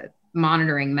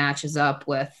monitoring matches up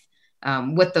with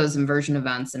those inversion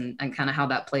events and kind of how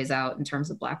that plays out in terms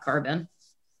of black carbon.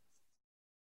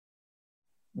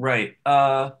 Right.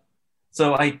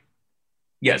 So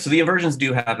the inversions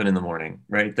do happen in the morning,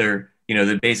 right? They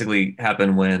basically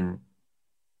happen when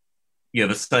you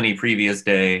have a sunny previous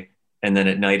day, and then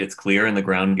at night it's clear and the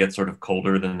ground gets sort of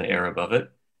colder than the air above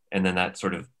it. And then that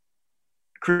sort of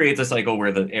creates a cycle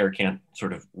where the air can't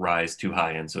sort of rise too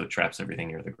high, and so it traps everything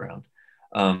near the ground.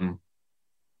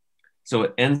 So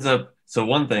it ends up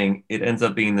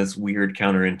being this weird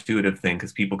counterintuitive thing,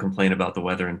 because people complain about the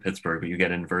weather in Pittsburgh, but you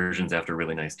get inversions after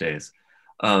really nice days.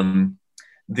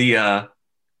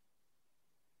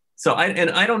 So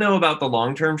I don't know about the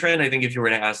long-term trend. I think if you were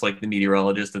to ask like the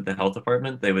meteorologist at the health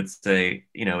department, they would say,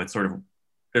 it's sort of,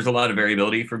 there's a lot of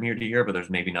variability from year to year, but there's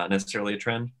maybe not necessarily a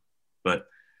trend. But,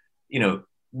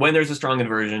 when there's a strong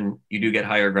inversion, you do get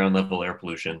higher ground level air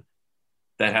pollution.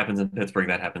 That happens in Pittsburgh,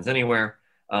 that happens anywhere.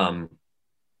 One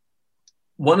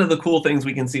of the cool things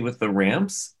we can see with the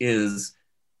ramps is,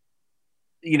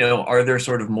 are there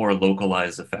sort of more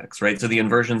localized effects, right? So the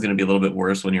inversion is going to be a little bit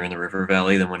worse when you're in the river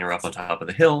valley than when you're up on top of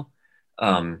the hill.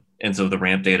 And so the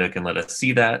ramp data can let us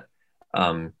see that.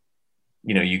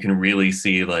 You can really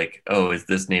see like, oh, is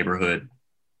this neighborhood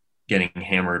getting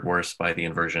hammered worse by the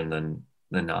inversion than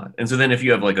not? And so then if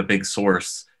you have like a big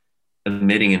source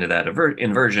emitting into that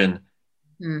inversion,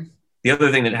 the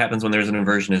other thing that happens when there's an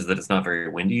inversion is that it's not very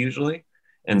windy usually.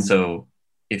 And so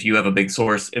if you have a big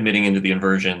source emitting into the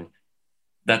inversion,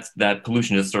 that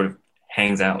pollution just sort of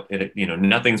hangs out.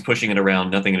 Nothing's pushing it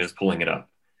around, nothing is pulling it up.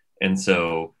 And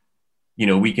so,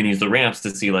 we can use the ramps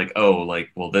to see like, oh, like,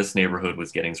 well, this neighborhood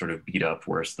was getting sort of beat up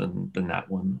worse than that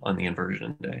one on the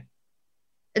inversion day.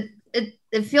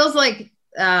 It feels like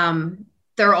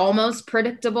they're almost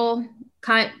predictable.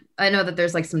 I know that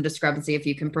there's like some discrepancy if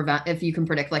you can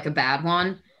predict like a bad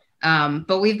one.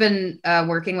 But we've been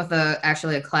working with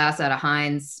actually a class at a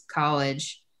Hines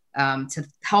College to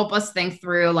help us think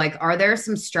through, like, are there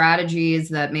some strategies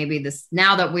that maybe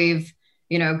now that we've,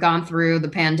 gone through the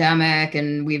pandemic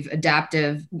and we've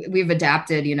adapted,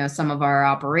 some of our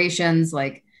operations,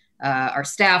 like our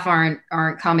staff aren't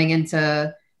coming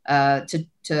into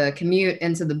to commute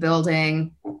into the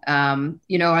building.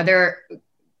 Are there,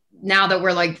 now that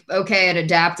we're like, okay, at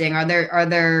adapting, are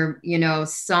there,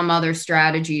 some other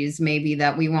strategies maybe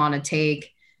that we want to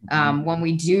take when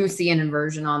we do see an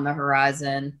inversion on the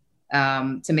horizon,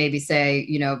 to maybe say,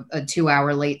 a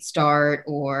 2-hour late start,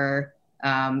 or,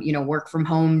 work from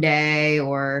home day,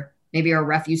 or maybe our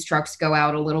refuse trucks go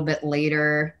out a little bit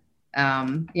later.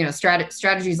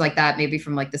 Strategies like that, maybe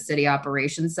from like the city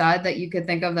operations side, that you could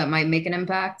think of that might make an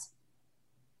impact.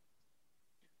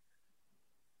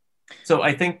 So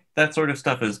I think that sort of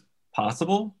stuff is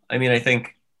possible. I mean, I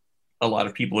think a lot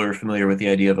of people are familiar with the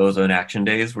idea of ozone action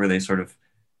days, where they sort of,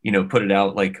 put it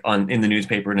out like in the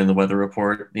newspaper and in the weather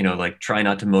report, like try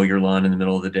not to mow your lawn in the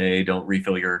middle of the day, don't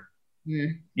refill your,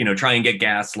 try and get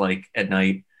gas like at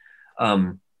night.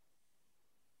 So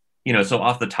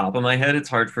off the top of my head, it's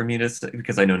hard for me to say,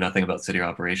 because I know nothing about city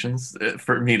operations,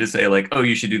 for me to say like, oh,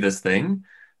 you should do this thing.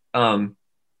 But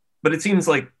it seems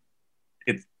like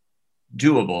it's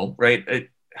doable, right?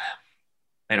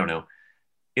 I don't know.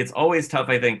 It's always tough,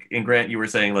 I think. In Grant, you were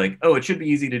saying like, oh, it should be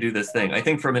easy to do this thing. I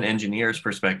think from an engineer's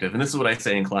perspective, and this is what I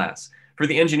say in class, for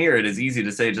the engineer, it is easy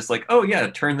to say just like, oh yeah,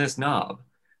 turn this knob.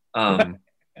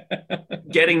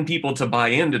 Getting people to buy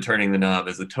into turning the knob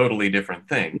is a totally different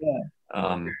thing. Yeah.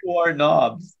 Or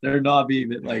knobs. They're knobby,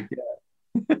 but like, yeah.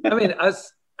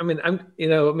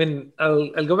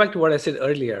 I'll go back to what I said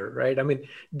earlier, right? I mean,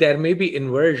 there may be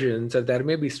inversions or there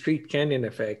may be street canyon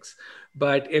effects,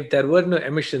 but if there were no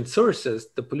emission sources,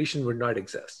 the pollution would not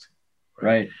exist.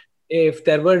 Right. If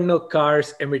there were no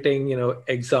cars emitting,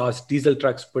 exhaust, diesel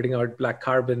trucks putting out black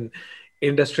carbon,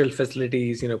 industrial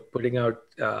facilities, putting out,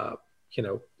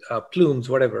 plumes,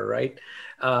 whatever, right?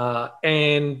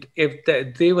 And if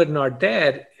they were not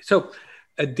there, so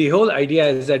the whole idea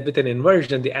is that with an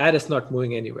inversion, the air is not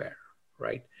moving anywhere,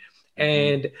 right?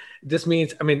 And this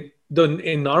means, though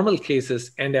in normal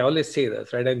cases, and I always say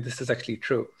this, right, and this is actually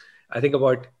true, I think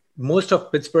about most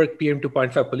of Pittsburgh PM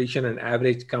 2.5 pollution on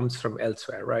average comes from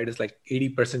elsewhere, right? It's like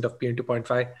 80% of PM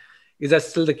 2.5. Is that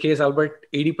still the case, Albert?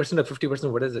 80% or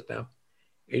 50%? What is it now?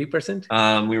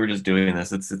 80%? We were just doing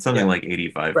this. It's something like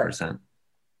 85%.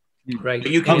 Right.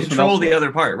 But you can control the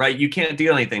other part, right? You can't do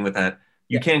anything with that.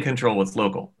 You can control what's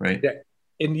local, right? Yeah.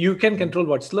 And you can control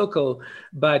what's local,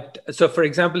 but so for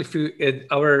example, if you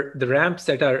the ramps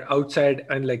that are outside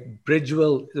and like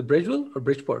Bridgeville or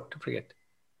Bridgeport, I forget.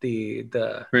 The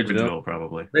Bridgeville,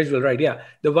 probably. Bridgeville, right? Yeah,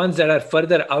 the ones that are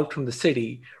further out from the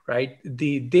city, right?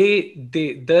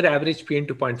 Their average PM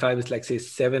 2.5 is like say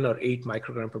 7 or 8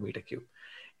 microgram per meter cube,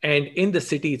 and in the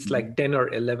city it's like 10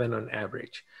 or 11 on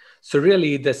average. So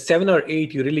really, the 7 or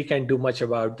 8 you really can't do much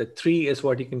about. The 3 is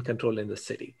what you can control in the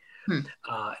city.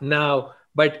 Now,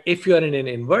 but if you are in an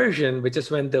inversion, which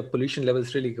is when the pollution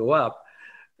levels really go up,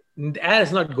 the air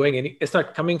is not it's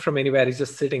not coming from anywhere. It's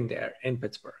just sitting there in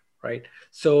Pittsburgh. Right.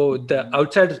 So the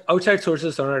outside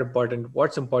sources are not important.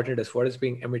 What's important is what is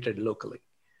being emitted locally.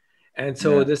 And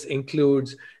so this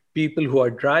includes people who are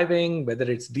driving, whether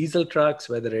it's diesel trucks,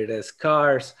 whether it is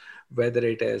cars, whether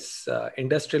it is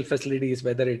industrial facilities,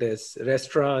 whether it is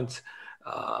restaurants,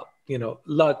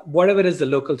 whatever is the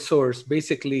local source.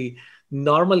 Basically,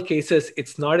 normal cases,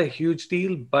 it's not a huge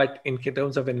deal, but in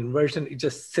terms of an inversion, it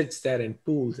just sits there and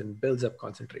pools and builds up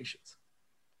concentrations.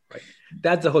 Right.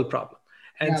 That's the whole problem.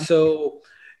 And so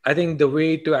I think the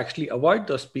way to actually avoid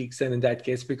those peaks, and in that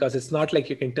case, because it's not like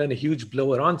you can turn a huge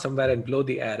blower on somewhere and blow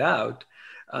the air out,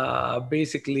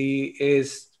 basically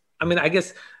is, I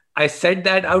guess I said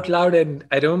that out loud, and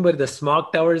I remember the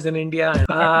smog towers in India.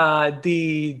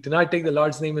 Do not take the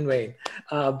Lord's name in vain.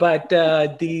 But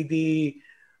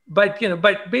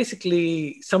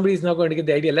basically somebody's now going to get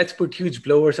the idea, let's put huge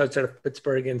blowers outside of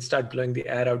Pittsburgh and start blowing the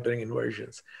air out during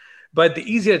inversions. But the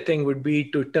easier thing would be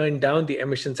to turn down the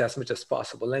emissions as much as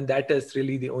possible. And that is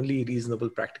really the only reasonable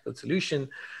practical solution.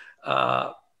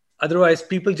 Otherwise,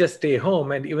 people just stay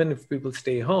home. And even if people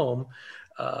stay home,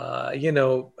 a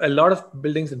lot of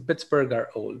buildings in Pittsburgh are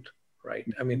old, right?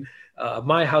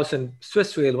 My house in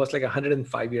Swissvale was like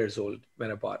 105 years old when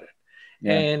I bought it.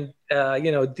 Yeah. And,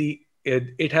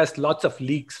 it has lots of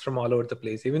leaks from all over the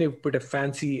place. Even if you put a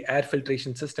fancy air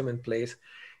filtration system in place,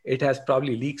 it has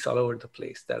probably leaks all over the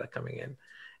place that are coming in.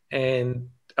 And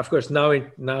of course, now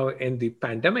in the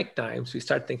pandemic times, we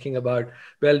start thinking about,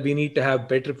 we need to have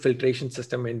better filtration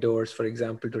system indoors, for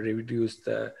example, to reduce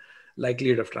the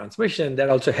likelihood of transmission. That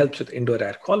also helps with indoor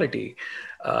air quality.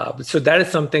 So that is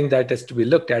something that is to be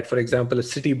looked at. For example, if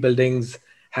city buildings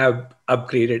have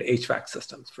upgraded HVAC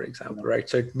systems, for example, right?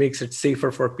 So it makes it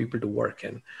safer for people to work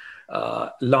in.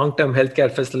 Long-term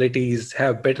healthcare facilities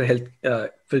have better health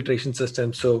filtration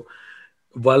systems, so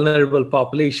vulnerable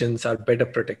populations are better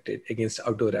protected against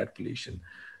outdoor air pollution.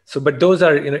 So, but those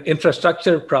are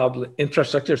infrastructure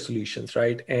solutions,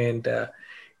 right? And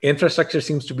infrastructure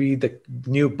seems to be the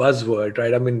new buzzword,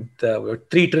 right? I mean, the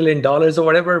 $3 trillion or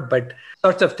whatever, but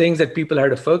sorts of things that people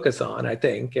have to focus on, I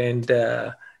think. And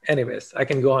anyways, I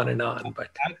can go on and on, but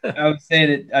I would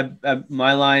say that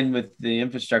my line with the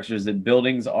infrastructure is that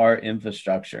buildings are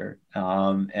infrastructure,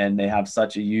 and they have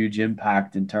such a huge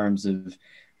impact in terms of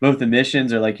both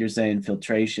emissions or, like you're saying,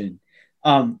 filtration.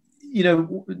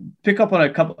 Pick up on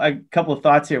a couple of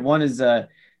thoughts here. One is,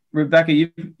 Rebecca,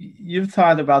 you've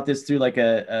thought about this through like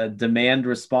a demand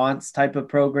response type of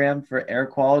program for air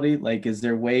quality. Like, is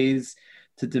there ways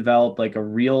to develop like a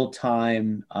real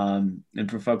time, and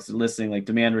for folks that are listening, like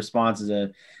demand response is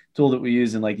a tool that we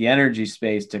use in like the energy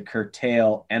space to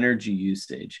curtail energy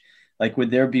usage. Like,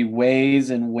 would there be ways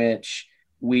in which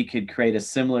we could create a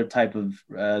similar type of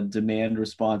demand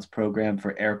response program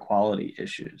for air quality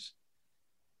issues?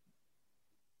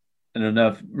 I don't know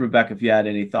if Rebecca, if you had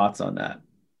any thoughts on that.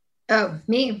 Oh,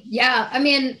 me? Yeah. I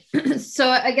mean, so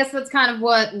I guess that's kind of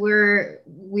what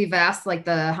we've asked like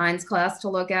the Heinz class to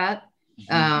look at.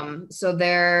 So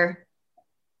they're,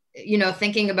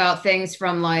 thinking about things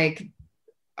from like,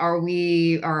 are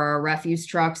our refuse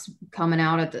trucks coming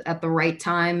out at the right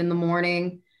time in the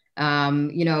morning?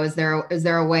 Is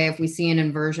there a way, if we see an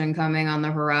inversion coming on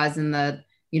the horizon, that,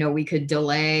 we could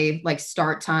delay like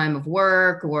start time of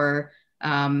work, or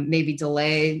maybe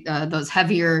delay those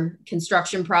heavier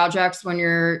construction projects when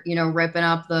you're, ripping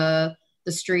up the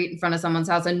street in front of someone's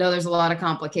house. I know there's a lot of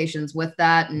complications with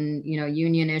that, and,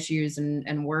 union issues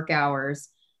and work hours.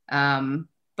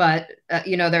 But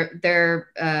they're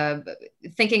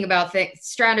thinking about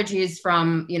strategies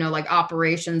from, like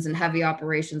operations and heavy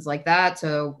operations like that,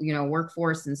 to,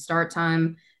 workforce and start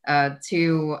time,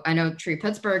 to, I know Tree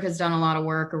Pittsburgh has done a lot of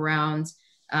work around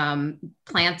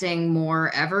planting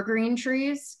more evergreen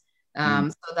trees,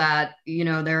 so that,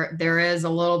 there is a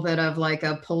little bit of like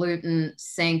a pollutant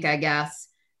sink, I guess,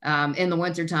 in the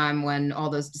wintertime, when all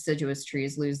those deciduous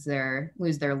trees lose their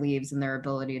leaves and their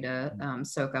ability to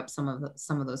soak up some of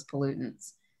those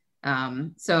pollutants.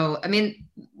 So, I mean,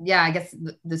 yeah, I guess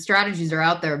the strategies are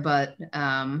out there, but,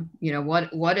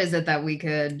 what is it that we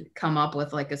could come up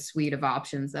with, like a suite of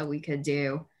options that we could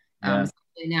do?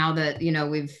 Now that,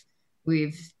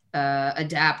 we've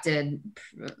adapted,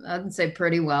 I'd say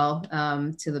pretty well,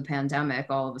 to the pandemic.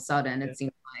 All of a sudden, it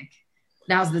seems like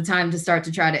now's the time to start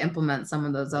to try to implement some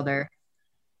of those other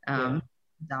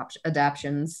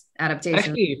adaptations.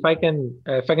 Actually, if I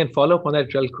can follow up on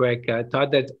that real quick, I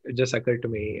thought that just occurred to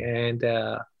me. And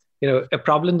a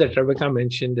problem that Rebecca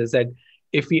mentioned is that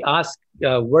if we ask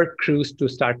work crews to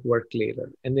start work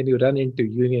later, and then you run into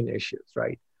union issues,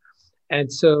 right?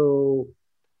 And so,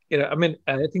 I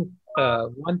think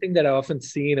one thing that I've often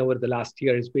seen over the last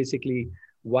year is basically,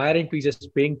 why aren't we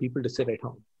just paying people to sit at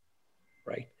home,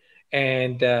 right?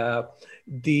 And that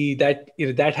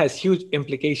has huge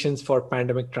implications for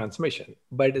pandemic transmission.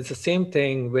 But it's the same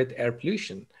thing with air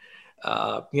pollution.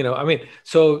 So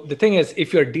the thing is,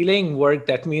 if you're delaying work,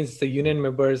 that means the union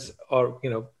members, or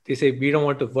they say we don't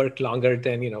want to work longer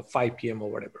than 5 p.m. or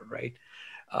whatever, right?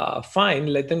 Fine,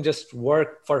 let them just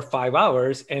work for 5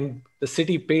 hours, and the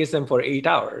city pays them for 8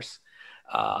 hours.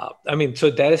 So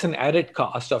there is an added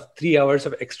cost of 3 hours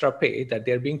of extra pay that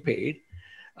they're being paid.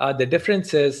 The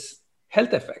difference is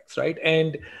health effects, right?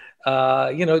 And,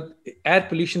 air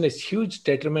pollution has huge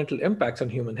detrimental impacts on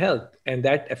human health, and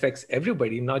that affects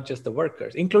everybody, not just the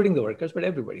workers, including the workers, but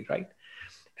everybody, right?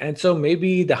 And so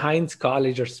maybe the Heinz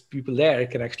College or people there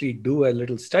can actually do a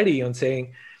little study on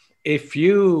saying, if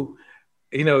you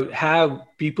have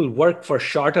people work for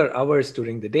shorter hours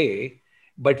during the day,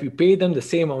 but we pay them the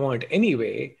same amount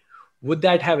anyway, would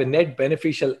that have a net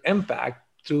beneficial impact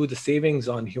through the savings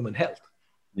on human health?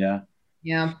 Yeah.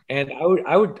 Yeah. And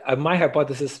my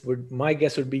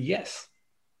guess would be yes.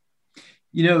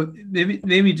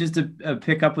 Maybe just to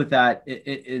pick up with that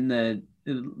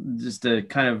just to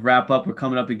kind of wrap up, we're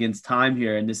coming up against time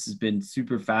here, and this has been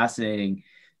super fascinating.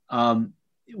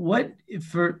 What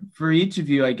for each of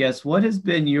you, I guess, what has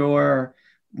been your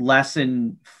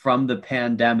lesson from the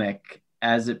pandemic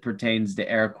as it pertains to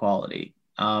air quality?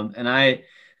 And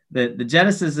the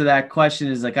genesis of that question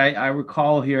is like, I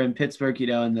recall here in Pittsburgh,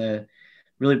 in the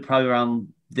really probably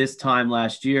around this time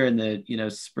last year in the,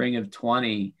 spring of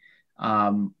 20,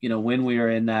 when we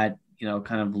were in that,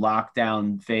 kind of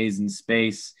lockdown phase in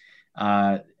space,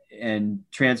 and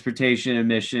transportation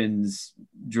emissions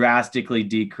drastically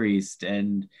decreased.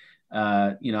 And,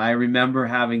 I remember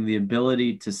having the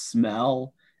ability to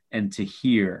smell and to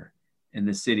hear in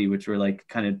the city, which were like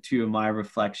kind of two of my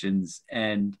reflections.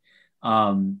 And,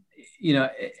 how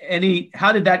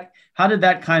did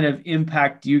that kind of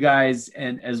impact you guys,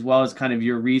 and as well as kind of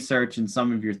your research and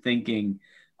some of your thinking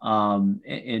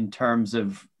in terms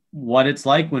of what it's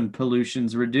like when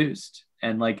pollution's reduced,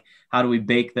 and like how do we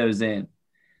bake those in?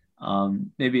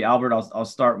 Maybe Albert, I'll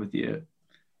start with you.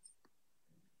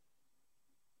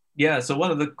 Yeah, so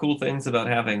one of the cool things about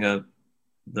having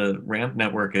the ramp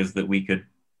network is that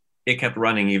it kept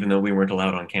running even though we weren't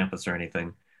allowed on campus or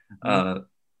anything. Mm-hmm.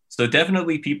 So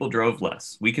definitely people drove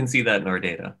less. We can see that in our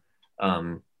data.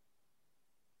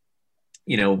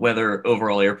 Whether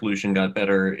overall air pollution got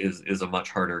better is a much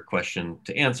harder question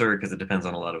to answer because it depends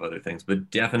on a lot of other things. But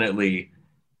definitely,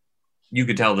 you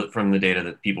could tell that from the data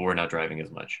that people were not driving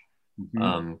as much.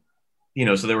 Mm-hmm.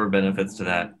 So there were benefits to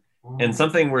that. And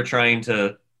something we're trying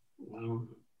to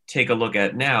take a look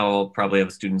at now, I'll probably have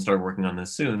a student start working on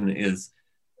this soon, is,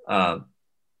 how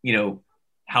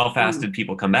fast did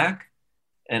people come back?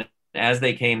 And as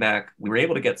they came back, we were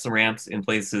able to get some ramps in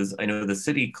places. I know the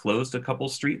city closed a couple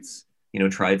streets,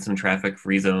 tried some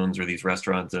traffic-free zones or these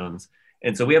restaurant zones.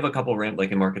 And so we have a couple ramp,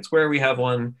 like in Market Square, we have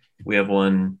one. We have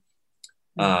one,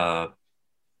 I'm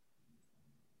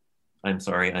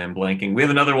sorry, I am blanking. We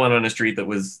have another one on a street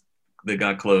that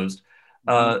got closed.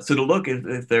 So to look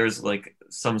if there's like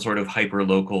some sort of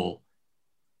hyper-local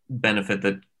benefit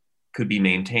that could be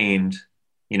maintained,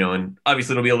 and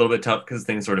obviously it'll be a little bit tough because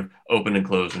things sort of open and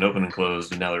closed,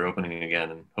 and now they're opening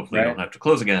again, and hopefully they don't have to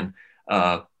close again.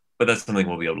 But that's something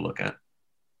we'll be able to look at.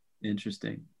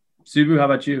 Interesting. Subbu, how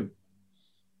about you?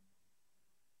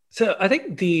 So I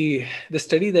think the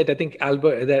study that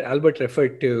Albert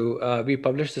referred to,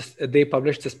 they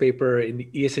published this paper in the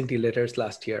ESNT letters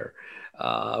last year,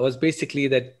 was basically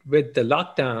that with the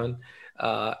lockdown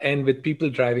and with people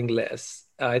driving less,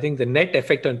 I think the net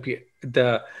effect on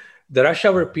the rush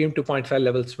hour PM 2.5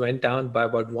 levels went down by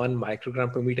about 1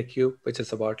 microgram per meter cube, which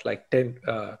is about like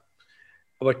 10%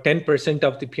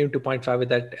 of the PM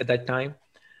 2.5 at that time.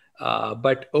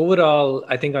 But overall,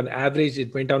 I think on average,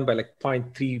 it went down by like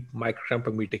 0.3 microgram per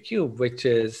meter cube, which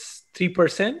is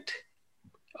 3%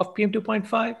 of PM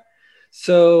 2.5.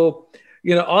 So,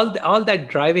 all that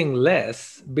driving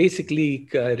less basically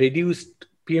reduced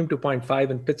PM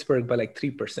 2.5 in Pittsburgh by like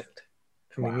 3%.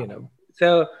 I mean,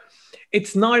 so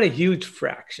it's not a huge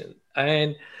fraction.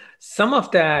 And some of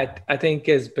that, I think,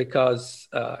 is because,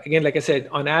 again, like I said,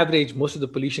 on average, most of the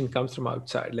pollution comes from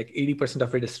outside. Like 80%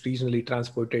 of it is regionally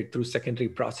transported through secondary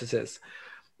processes.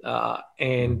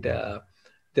 And there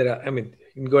are, you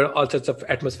can go to all sorts of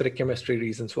atmospheric chemistry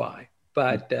reasons why.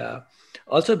 But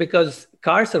also because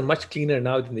cars are much cleaner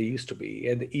now than they used to be.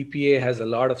 And the EPA has a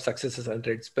lot of successes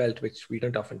under its belt, which we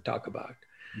don't often talk about.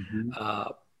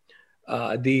 Mm-hmm.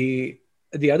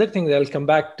 The other thing that I'll come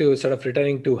back to, sort of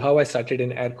returning to how I started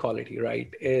in air quality,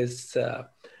 right, is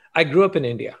I grew up in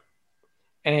India.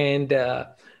 And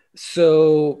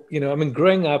so,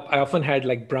 growing up, I often had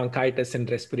like bronchitis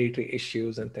and respiratory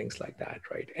issues and things like that,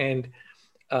 right? And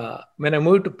when I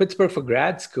moved to Pittsburgh for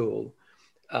grad school,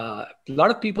 a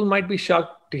lot of people might be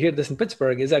shocked to hear this in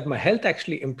Pittsburgh, is that my health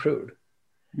actually improved.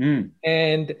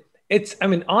 And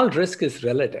all risk is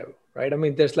relative.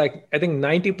 Right. There's like, I think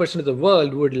 90% of the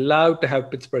world would love to have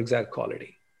Pittsburgh's air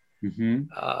quality. Mm-hmm.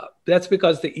 That's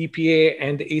because the EPA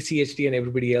and the ACHD and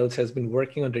everybody else has been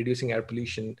working on reducing air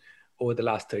pollution over the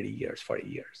last 30 years, 40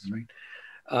 years. Mm-hmm.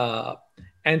 Right.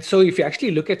 And so if you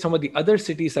actually look at some of the other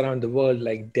cities around the world,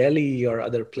 like Delhi or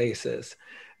other places,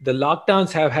 the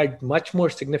lockdowns have had much more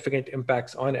significant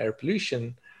impacts on air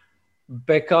pollution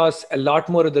because a lot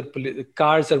more of the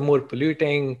cars are more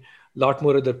polluting. A lot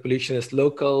more of the pollution is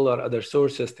local or other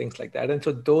sources, things like that. And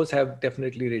so those have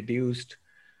definitely reduced,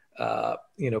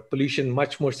 pollution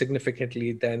much more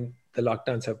significantly than the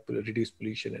lockdowns have reduced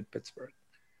pollution in Pittsburgh.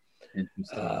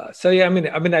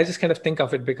 I just kind of think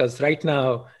of it because right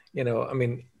now,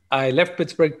 I left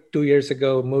Pittsburgh 2 years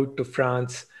ago, moved to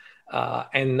France,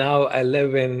 and now I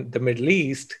live in the Middle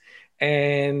East.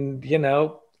 And,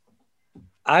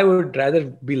 I would rather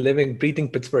be breathing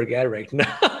Pittsburgh air right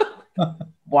now.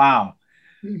 Wow.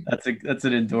 That's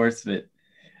an endorsement.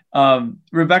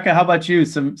 Rebecca, how about you?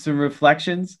 Some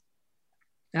reflections?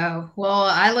 Oh, well,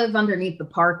 I live underneath the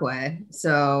Parkway,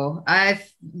 so I've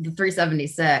the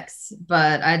 376,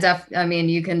 but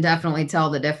you can definitely tell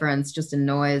the difference just in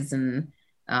noise and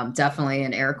definitely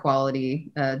in air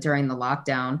quality during the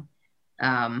lockdown.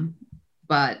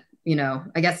 But,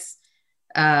 I guess,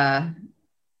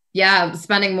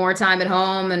 spending more time at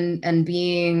home and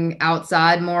being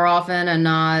outside more often and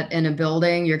not in a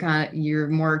building, you're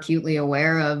more acutely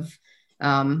aware of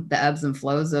the ebbs and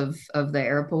flows of the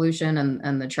air pollution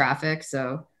and the traffic.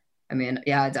 So, I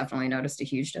definitely noticed a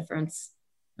huge difference.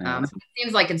 It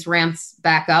seems like it's ramped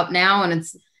back up now, and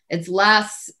it's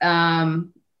less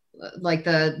like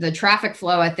the traffic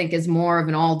flow, I think, is more of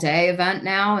an all day event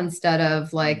now instead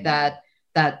of like that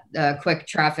quick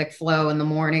traffic flow in the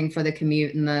morning for the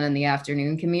commute and then in the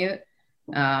afternoon commute.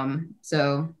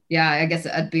 So yeah, I guess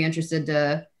I'd be interested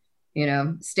to,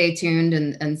 stay tuned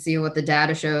and see what the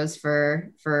data shows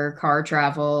for car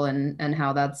travel and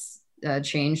how that's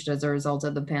changed as a result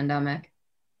of the pandemic.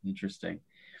 Interesting.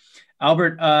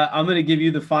 Albert, I'm going to give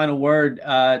you the final word.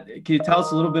 Can you tell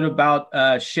us a little bit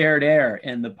about Shared Air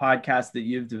and the podcast that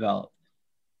you've developed?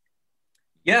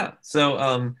 Yeah.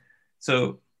 So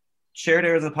Shared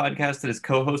Air is a podcast that is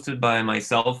co-hosted by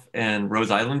myself and Rose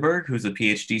Eilenberg, who's a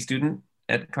PhD student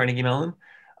at Carnegie Mellon.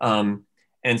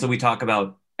 And so we talk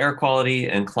about air quality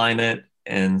and climate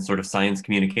and sort of science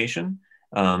communication.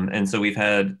 And so we've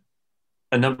had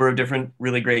a number of different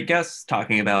really great guests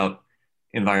talking about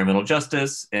environmental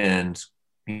justice and,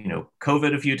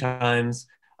 COVID a few times.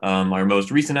 Our most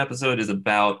recent episode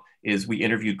is we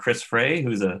interviewed Chris Frey,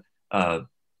 who's a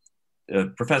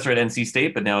professor at NC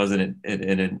State, but now is in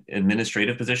an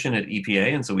administrative position at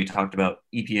EPA. And so we talked about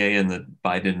EPA and the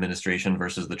Biden administration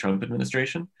versus the Trump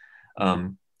administration.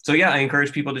 So yeah, I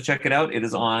encourage people to check it out. It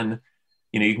is on,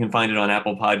 you can find it on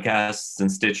Apple Podcasts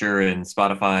and Stitcher and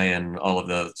Spotify and all of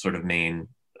the sort of main,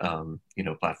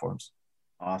 platforms.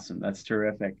 Awesome. That's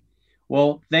terrific.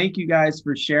 Well, thank you guys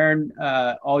for sharing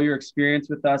all your experience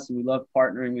with us. And we love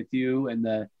partnering with you and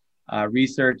the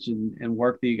research and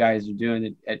work that you guys are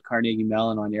doing at Carnegie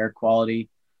Mellon on air quality.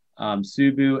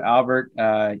 Subbu, Albert,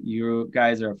 you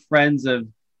guys are friends of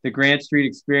the Grant Street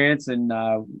Experience, and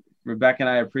Rebecca and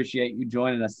I appreciate you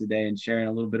joining us today and sharing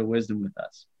a little bit of wisdom with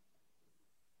us.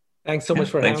 Thanks so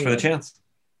much for having us. Thanks for the chance.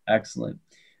 Excellent.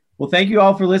 Well, thank you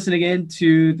all for listening in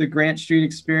to the Grant Street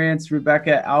Experience.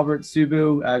 Rebecca, Albert,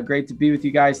 Subbu, great to be with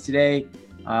you guys today.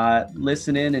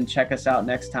 Listen in and check us out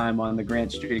next time on the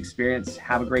Grant Street Experience.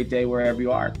 Have a great day wherever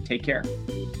you are. Take care.